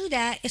time we do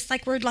that, it's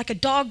like we're like a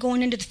dog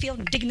going into the field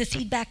and digging the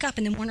seed back up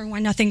and then wondering why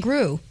nothing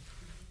grew.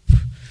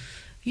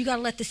 You got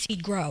to let the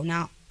seed grow.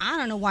 Now, I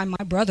don't know why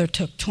my brother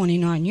took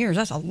 29 years.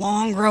 That's a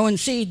long growing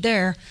seed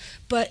there.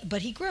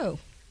 But he grew.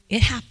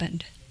 It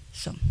happened.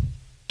 So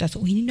that's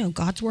what we need to know.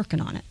 God's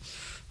working on it.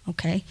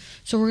 Okay?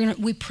 So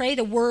we pray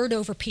the word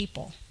over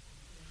people.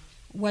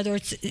 Whether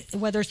it's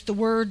the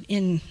word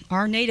in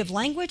our native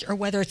language or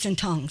whether it's in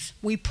tongues.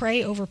 We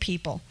pray over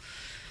people.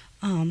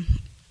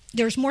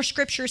 There's more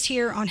scriptures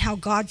here on how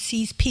God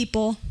sees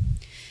people.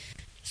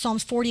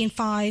 Psalms 40 and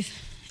 5.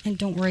 And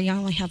don't worry, I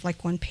only have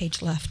like one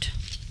page left.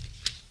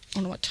 I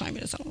don't know what time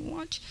it is. I don't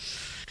watch.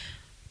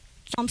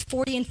 Psalms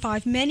 40 and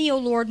 5. Many, O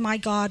Lord, my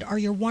God, are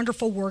your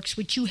wonderful works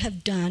which you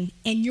have done,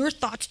 and your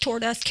thoughts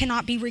toward us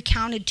cannot be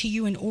recounted to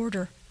you in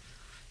order.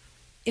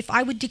 If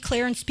I would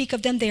declare and speak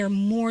of them, they are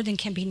more than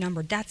can be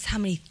numbered. That's how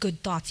many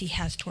good thoughts he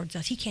has towards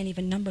us. He can't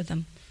even number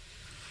them.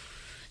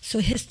 So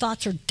his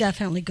thoughts are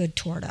definitely good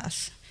toward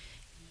us.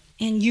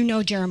 And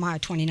Jeremiah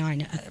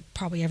 29,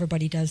 probably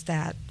everybody does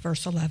that,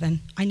 verse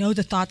 11. I know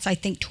the thoughts I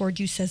think toward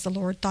you, says the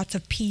Lord, thoughts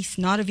of peace,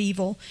 not of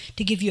evil,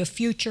 to give you a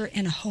future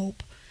and a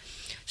hope.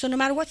 So no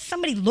matter what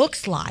somebody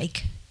looks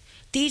like,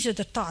 these are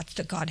the thoughts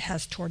that God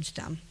has towards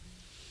them.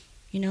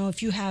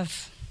 If you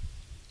have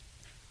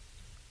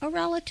a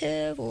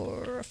relative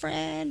or a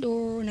friend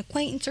or an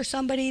acquaintance or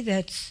somebody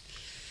that's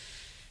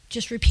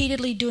just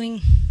repeatedly doing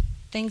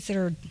things that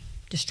are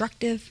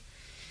destructive,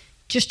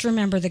 just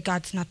remember that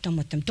God's not done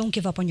with them. Don't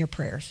give up on your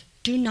prayers.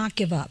 Do not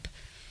give up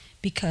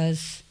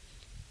because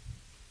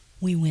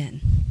we win.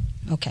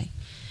 Okay.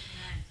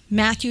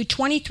 Matthew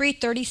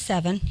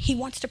 23:37, he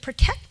wants to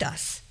protect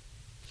us.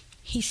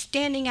 He's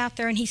standing out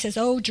there and he says,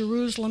 "Oh,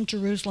 Jerusalem,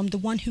 Jerusalem, the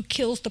one who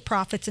kills the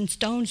prophets and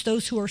stones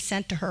those who are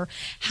sent to her.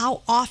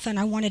 How often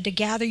I wanted to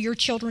gather your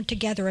children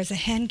together as a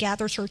hen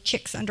gathers her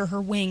chicks under her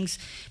wings,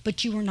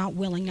 but you were not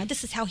willing." Now,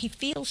 this is how he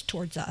feels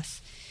towards us.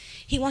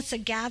 He wants to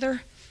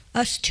gather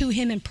us to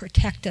him and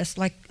protect us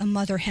like a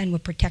mother hen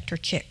would protect her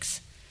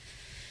chicks.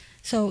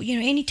 So,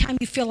 anytime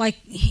you feel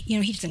like,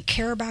 he doesn't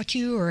care about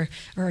you or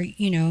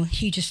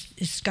he just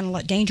is going to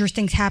let dangerous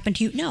things happen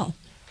to you, no.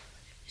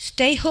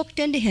 Stay hooked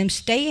into him.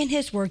 Stay in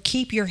his word.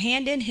 Keep your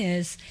hand in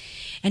his,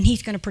 and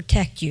he's going to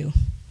protect you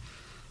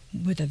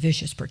with a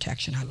vicious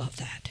protection. I love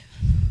that.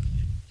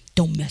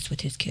 Don't mess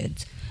with his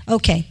kids.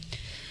 Okay.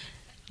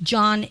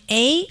 John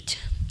 8.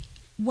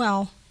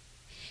 Well,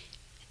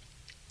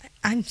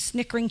 I'm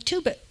snickering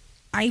too, but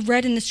I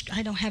read in this,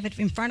 I don't have it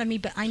in front of me,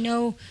 but I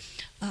know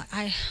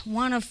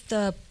one of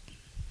the,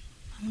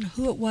 I don't know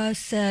who it was,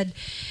 said,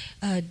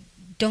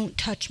 don't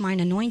touch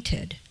mine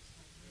anointed.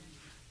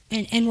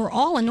 And we're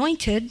all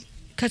anointed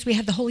because we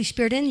have the Holy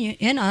Spirit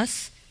in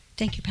us.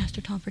 Thank you, Pastor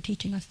Tom, for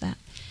teaching us that.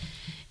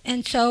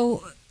 And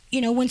so,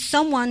 when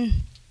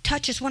someone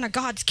touches one of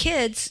God's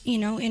kids,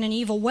 in an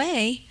evil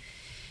way,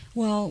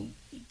 well,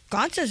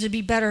 God says it'd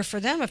be better for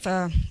them if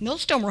a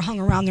millstone were hung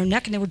around their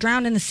neck and they were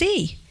drowned in the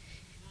sea.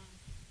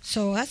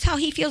 So that's how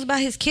he feels about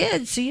his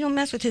kids. So you don't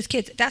mess with his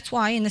kids. That's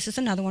why, and this is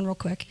another one real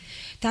quick,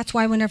 that's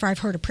why whenever I've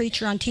heard a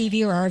preacher on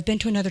TV or I've been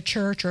to another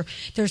church or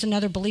there's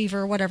another believer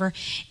or whatever,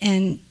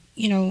 and,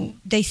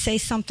 they say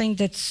something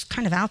that's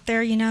kind of out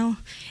there, and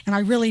I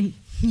really,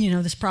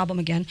 this problem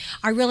again,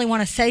 I really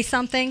want to say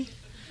something,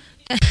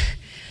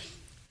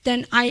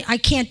 then I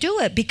can't do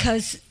it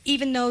because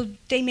even though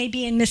they may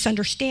be in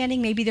misunderstanding,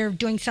 maybe they're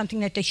doing something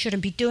that they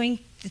shouldn't be doing,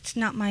 it's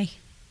not my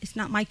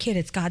kid,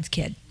 it's God's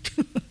kid.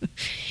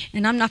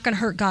 And I'm not going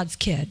to hurt God's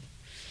kid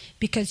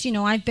because,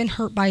 I've been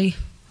hurt by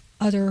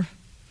other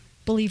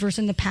believers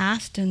in the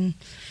past and,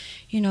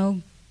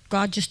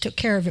 God just took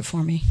care of it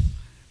for me.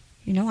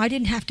 I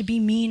didn't have to be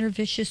mean or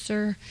vicious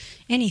or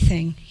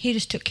anything. He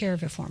just took care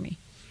of it for me.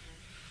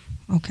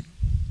 Okay,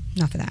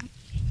 enough of that.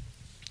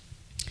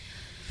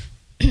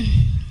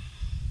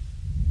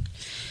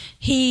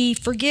 He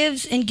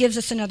forgives and gives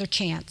us another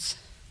chance.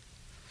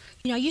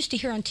 I used to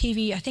hear on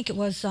TV, I think it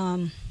was,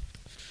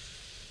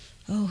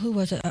 who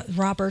was it?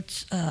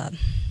 Robert's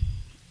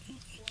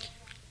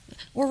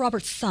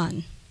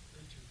son.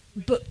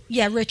 But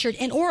yeah, Richard,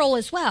 and Oral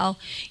as well,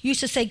 used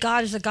to say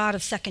God is a God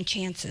of second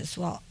chances.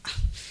 Well,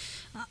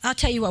 I'll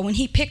tell you what, when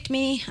he picked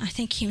me, I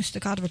think he was the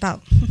God of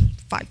about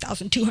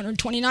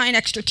 5,229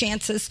 extra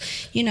chances.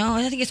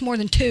 I think it's more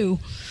than 2.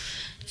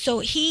 So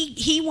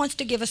he wants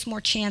to give us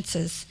more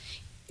chances.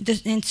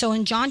 And so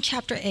in John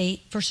chapter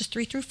 8, verses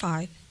 3 through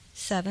 5,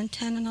 7,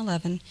 10, and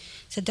 11,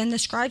 said, Then the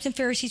scribes and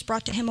Pharisees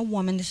brought to him a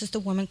woman. This is the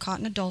woman caught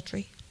in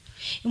adultery.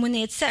 And when they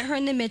had set her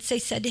in the midst, they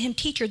said to him,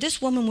 Teacher,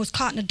 this woman was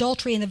caught in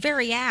adultery in the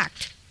very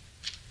act.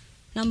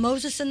 Now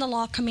Moses in the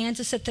law commands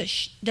us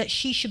that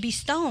she should be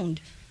stoned.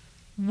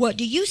 What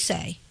do you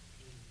say?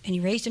 And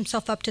he raised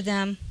himself up to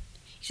them.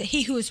 He said,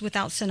 He who is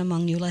without sin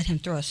among you, let him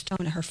throw a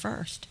stone at her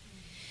first.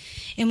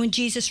 And when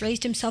Jesus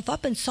raised himself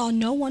up and saw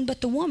no one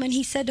but the woman,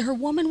 he said to her,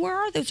 Woman, where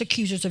are those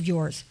accusers of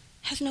yours?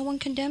 Has no one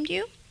condemned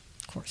you?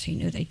 Of course, he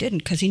knew they didn't,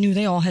 because he knew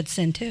they all had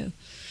sinned too.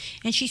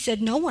 And she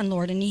said, No one,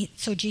 Lord. And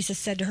so Jesus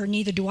said to her,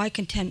 Neither do I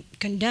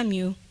condemn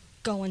you.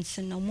 Go and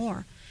sin no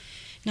more.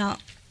 Now,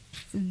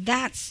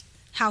 that's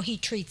how he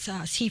treats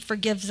us. He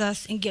forgives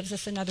us and gives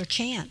us another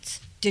chance.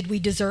 Did we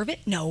deserve it?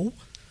 No.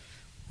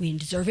 We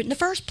didn't deserve it in the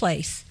first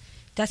place.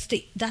 That's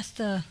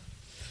the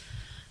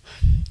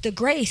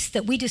grace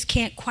that we just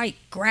can't quite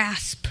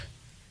grasp,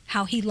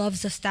 how he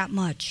loves us that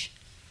much,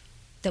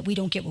 that we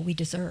don't get what we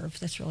deserve.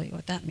 That's really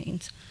what that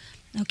means.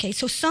 Okay,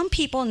 so some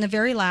people in the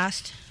very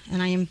last,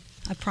 and I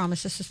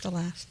promise this is the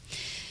last,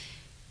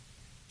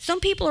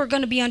 some people are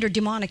going to be under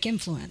demonic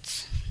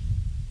influence.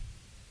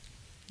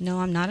 No,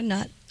 I'm not a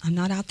nut. I'm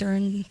not out there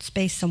in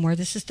space somewhere.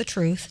 This is the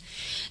truth.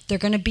 They're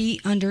going to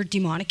be under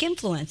demonic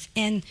influence.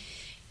 And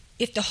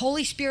if the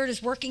Holy Spirit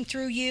is working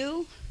through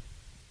you,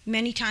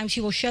 many times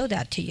he will show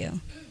that to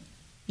you.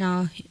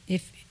 Now,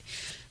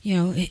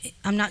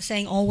 I'm not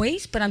saying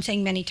always, but I'm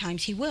saying many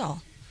times he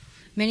will.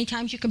 Many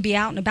times you can be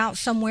out and about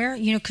somewhere,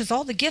 because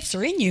all the gifts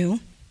are in you.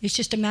 It's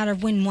just a matter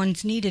of when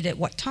one's needed at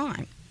what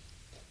time.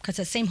 Because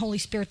the same Holy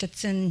Spirit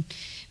that's in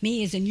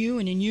me is in you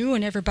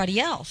and everybody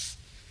else.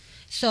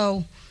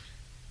 So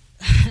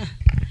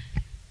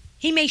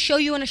he may show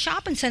you in a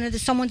shopping center that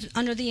someone's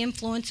under the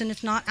influence and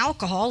it's not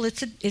alcohol,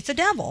 it's a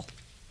devil.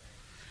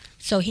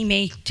 So he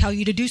may tell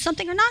you to do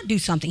something or not do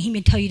something. He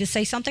may tell you to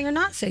say something or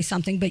not say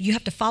something, but you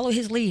have to follow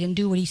his lead and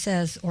do what he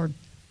says, or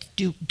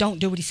don't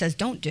do what he says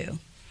don't do.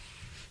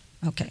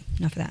 Okay,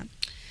 enough of that.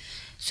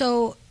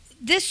 So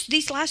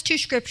these last 2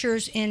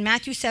 scriptures in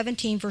Matthew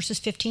 17, verses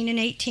 15 and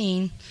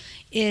 18,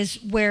 is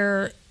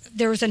where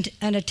there was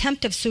an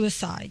attempt of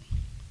suicide.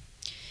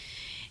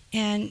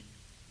 And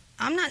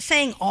I'm not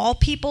saying all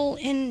people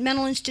in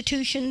mental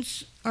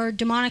institutions are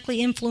demonically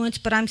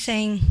influenced, but I'm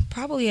saying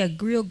probably a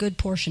real good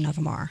portion of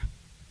them are.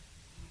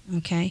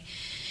 Okay?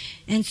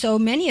 And so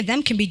many of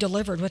them can be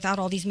delivered without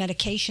all these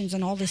medications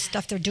and all this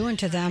stuff they're doing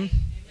to them.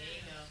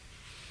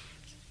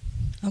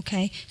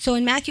 Okay, so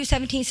in Matthew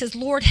 17 it says,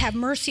 Lord, have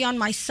mercy on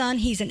my son.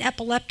 He's an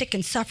epileptic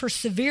and suffers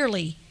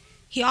severely.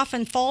 He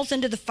often falls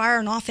into the fire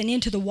and often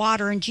into the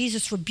water. And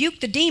Jesus rebuked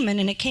the demon,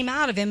 and it came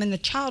out of him, and the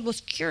child was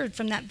cured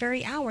from that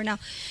very hour. Now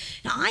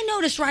I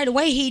noticed right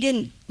away he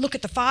didn't look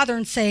at the father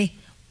and say,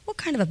 what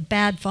kind of a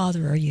bad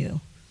father are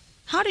you?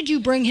 How did you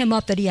bring him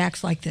up that he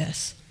acts like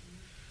this?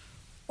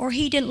 Or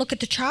he didn't look at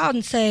the child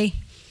and say,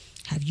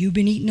 have you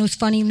been eating those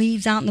funny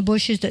leaves out in the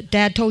bushes that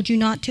Dad told you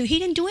not to? He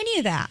didn't do any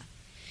of that.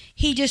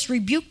 He just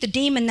rebuked the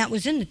demon that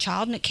was in the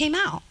child, and it came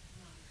out.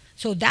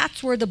 So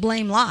that's where the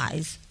blame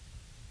lies.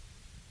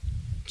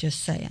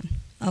 Just saying.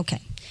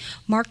 Okay.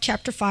 Mark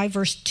chapter 5,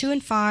 verse 2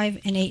 and 5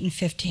 and 8 and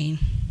 15.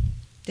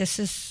 This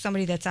is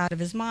somebody that's out of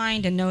his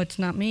mind, and no, it's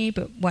not me,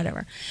 but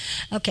whatever.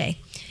 Okay.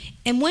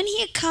 And when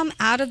he had come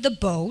out of the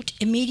boat,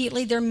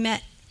 immediately there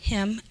met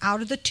him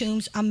out of the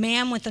tombs a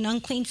man with an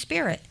unclean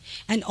spirit.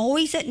 And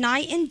always at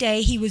night and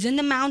day he was in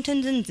the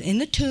mountains and in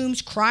the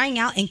tombs, crying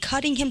out and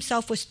cutting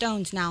himself with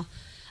stones. Now,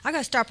 I got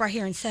to stop right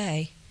here and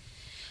say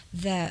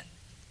that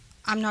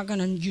I'm not going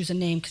to use a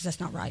name because that's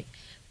not right.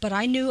 But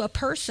I knew a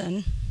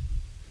person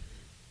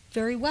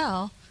very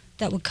well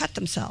that would cut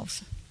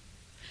themselves.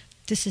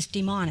 This is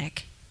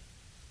demonic.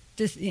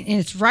 And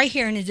it's right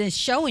here, and it is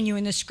showing you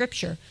in the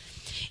scripture.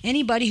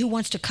 Anybody who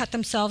wants to cut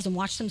themselves and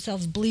watch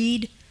themselves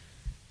bleed,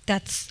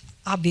 that's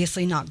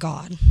obviously not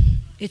God.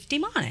 It's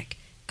demonic,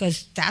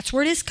 because that's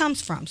where this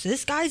comes from. So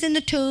this guy's in the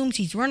tombs.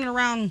 He's running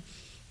around,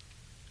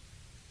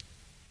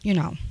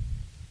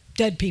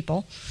 dead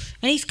people,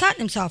 and he's cutting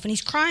himself, and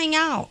he's crying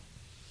out.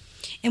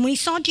 And when he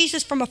saw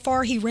Jesus from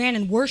afar, he ran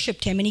and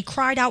worshipped him, and he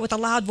cried out with a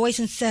loud voice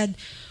and said,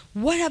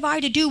 what have I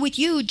to do with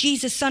you,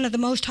 Jesus, Son of the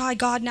Most High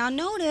God? Now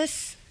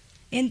notice,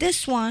 in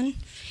this one,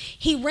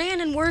 he ran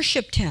and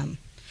worshipped him.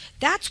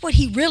 That's what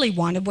he really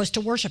wanted, was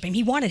to worship him.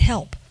 He wanted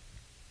help.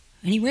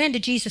 And he ran to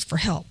Jesus for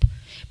help.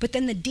 But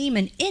then the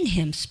demon in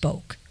him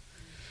spoke.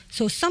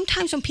 So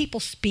sometimes when people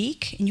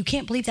speak, and you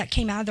can't believe that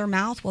came out of their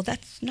mouth, well,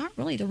 that's not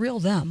really the real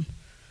them.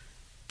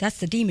 That's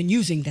the demon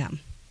using them.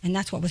 And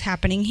that's what was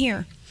happening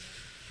here.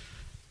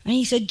 And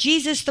he said,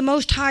 Jesus, the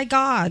Most High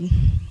God,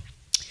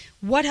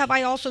 what have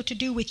I also to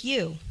do with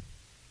you?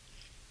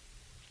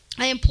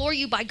 I implore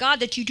you by God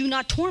that you do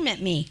not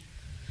torment me.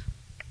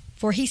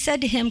 For he said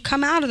to him,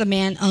 come out of the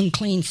man,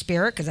 unclean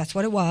spirit, because that's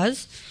what it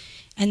was.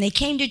 And they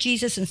came to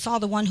Jesus and saw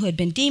the one who had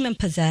been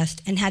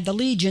demon-possessed and had the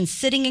legion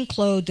sitting and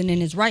clothed and in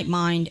his right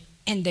mind,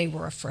 and they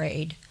were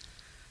afraid.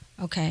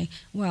 Okay,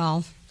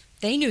 well,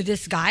 they knew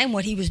this guy and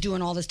what he was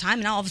doing all this time,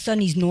 and all of a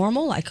sudden he's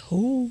normal, like,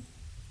 oh,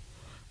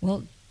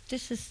 well,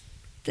 this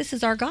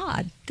is our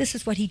God. This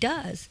is what he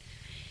does.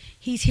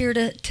 He's here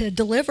to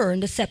deliver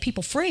and to set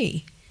people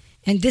free.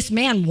 And this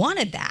man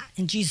wanted that,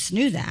 and Jesus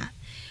knew that.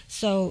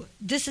 So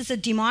this is a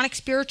demonic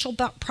spiritual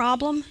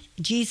problem.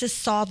 Jesus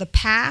saw the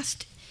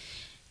past,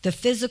 the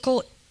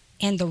physical,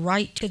 and the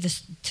right to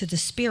the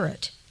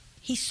spirit.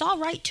 He saw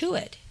right to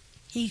it.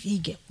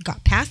 He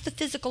got past the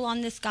physical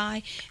on this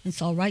guy and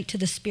saw right to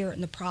the spirit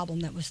and the problem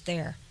that was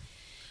there.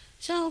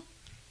 So,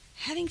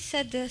 having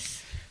said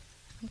this,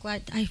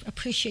 I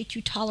appreciate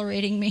you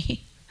tolerating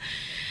me.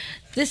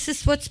 This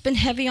is what's been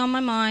heavy on my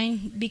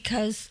mind,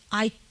 because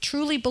I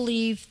truly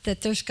believe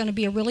that there's going to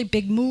be a really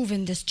big move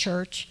in this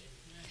church.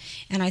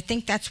 And I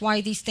think that's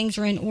why these things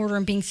are in order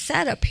and being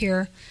set up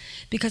here,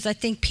 because I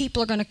think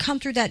people are going to come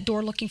through that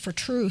door looking for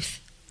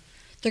truth.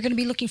 They're going to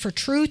be looking for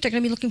truth. They're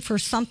going to be looking for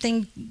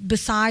something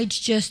besides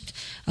just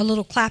a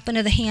little clapping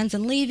of the hands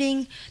and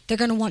leaving. They're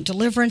going to want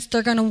deliverance.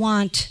 They're going to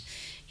want,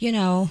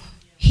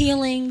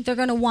 healing. They're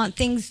going to want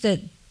things that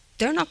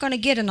they're not going to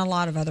get in a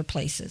lot of other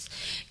places.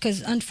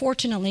 Because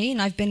unfortunately,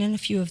 and I've been in a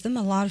few of them,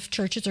 a lot of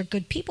churches are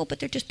good people, but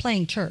they're just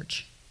playing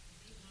church.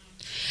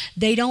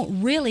 They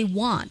don't really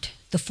want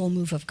the full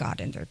move of God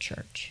in their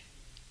church.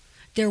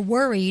 They're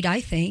worried, I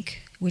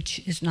think, which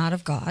is not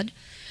of God,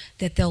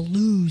 that they'll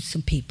lose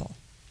some people.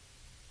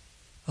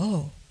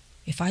 Oh,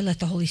 if I let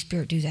the Holy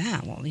Spirit do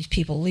that, well, these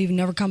people will leave and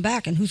never come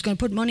back, and who's going to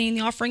put money in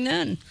the offering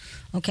then?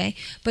 Okay,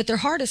 but their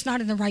heart is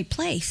not in the right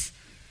place.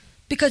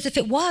 Because if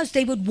it was,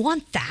 they would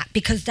want that,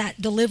 because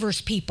that delivers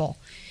people.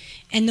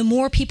 And the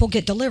more people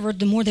get delivered,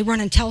 the more they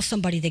run and tell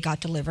somebody they got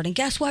delivered. And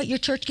guess what? Your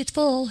church gets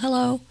full.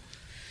 Hello.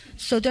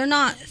 So they're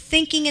not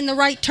thinking in the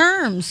right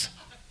terms.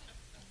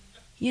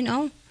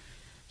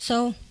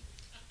 So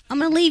I'm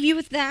going to leave you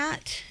with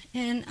that.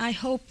 And I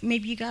hope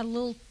maybe you got a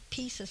little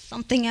piece of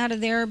something out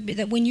of there,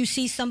 that when you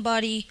see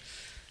somebody,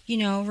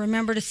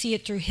 remember to see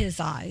it through his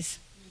eyes.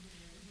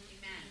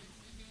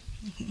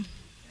 Amen.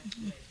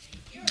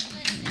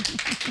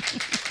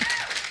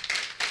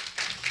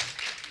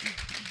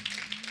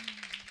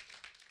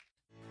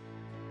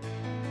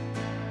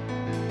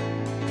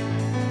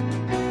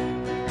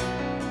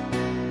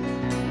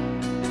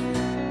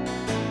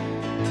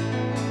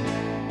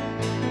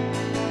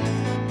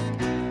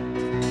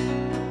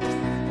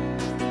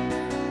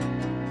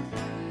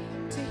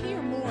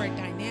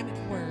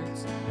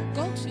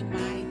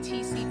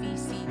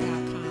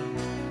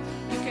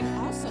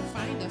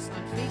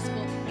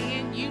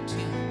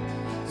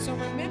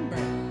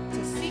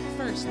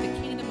 the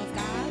kingdom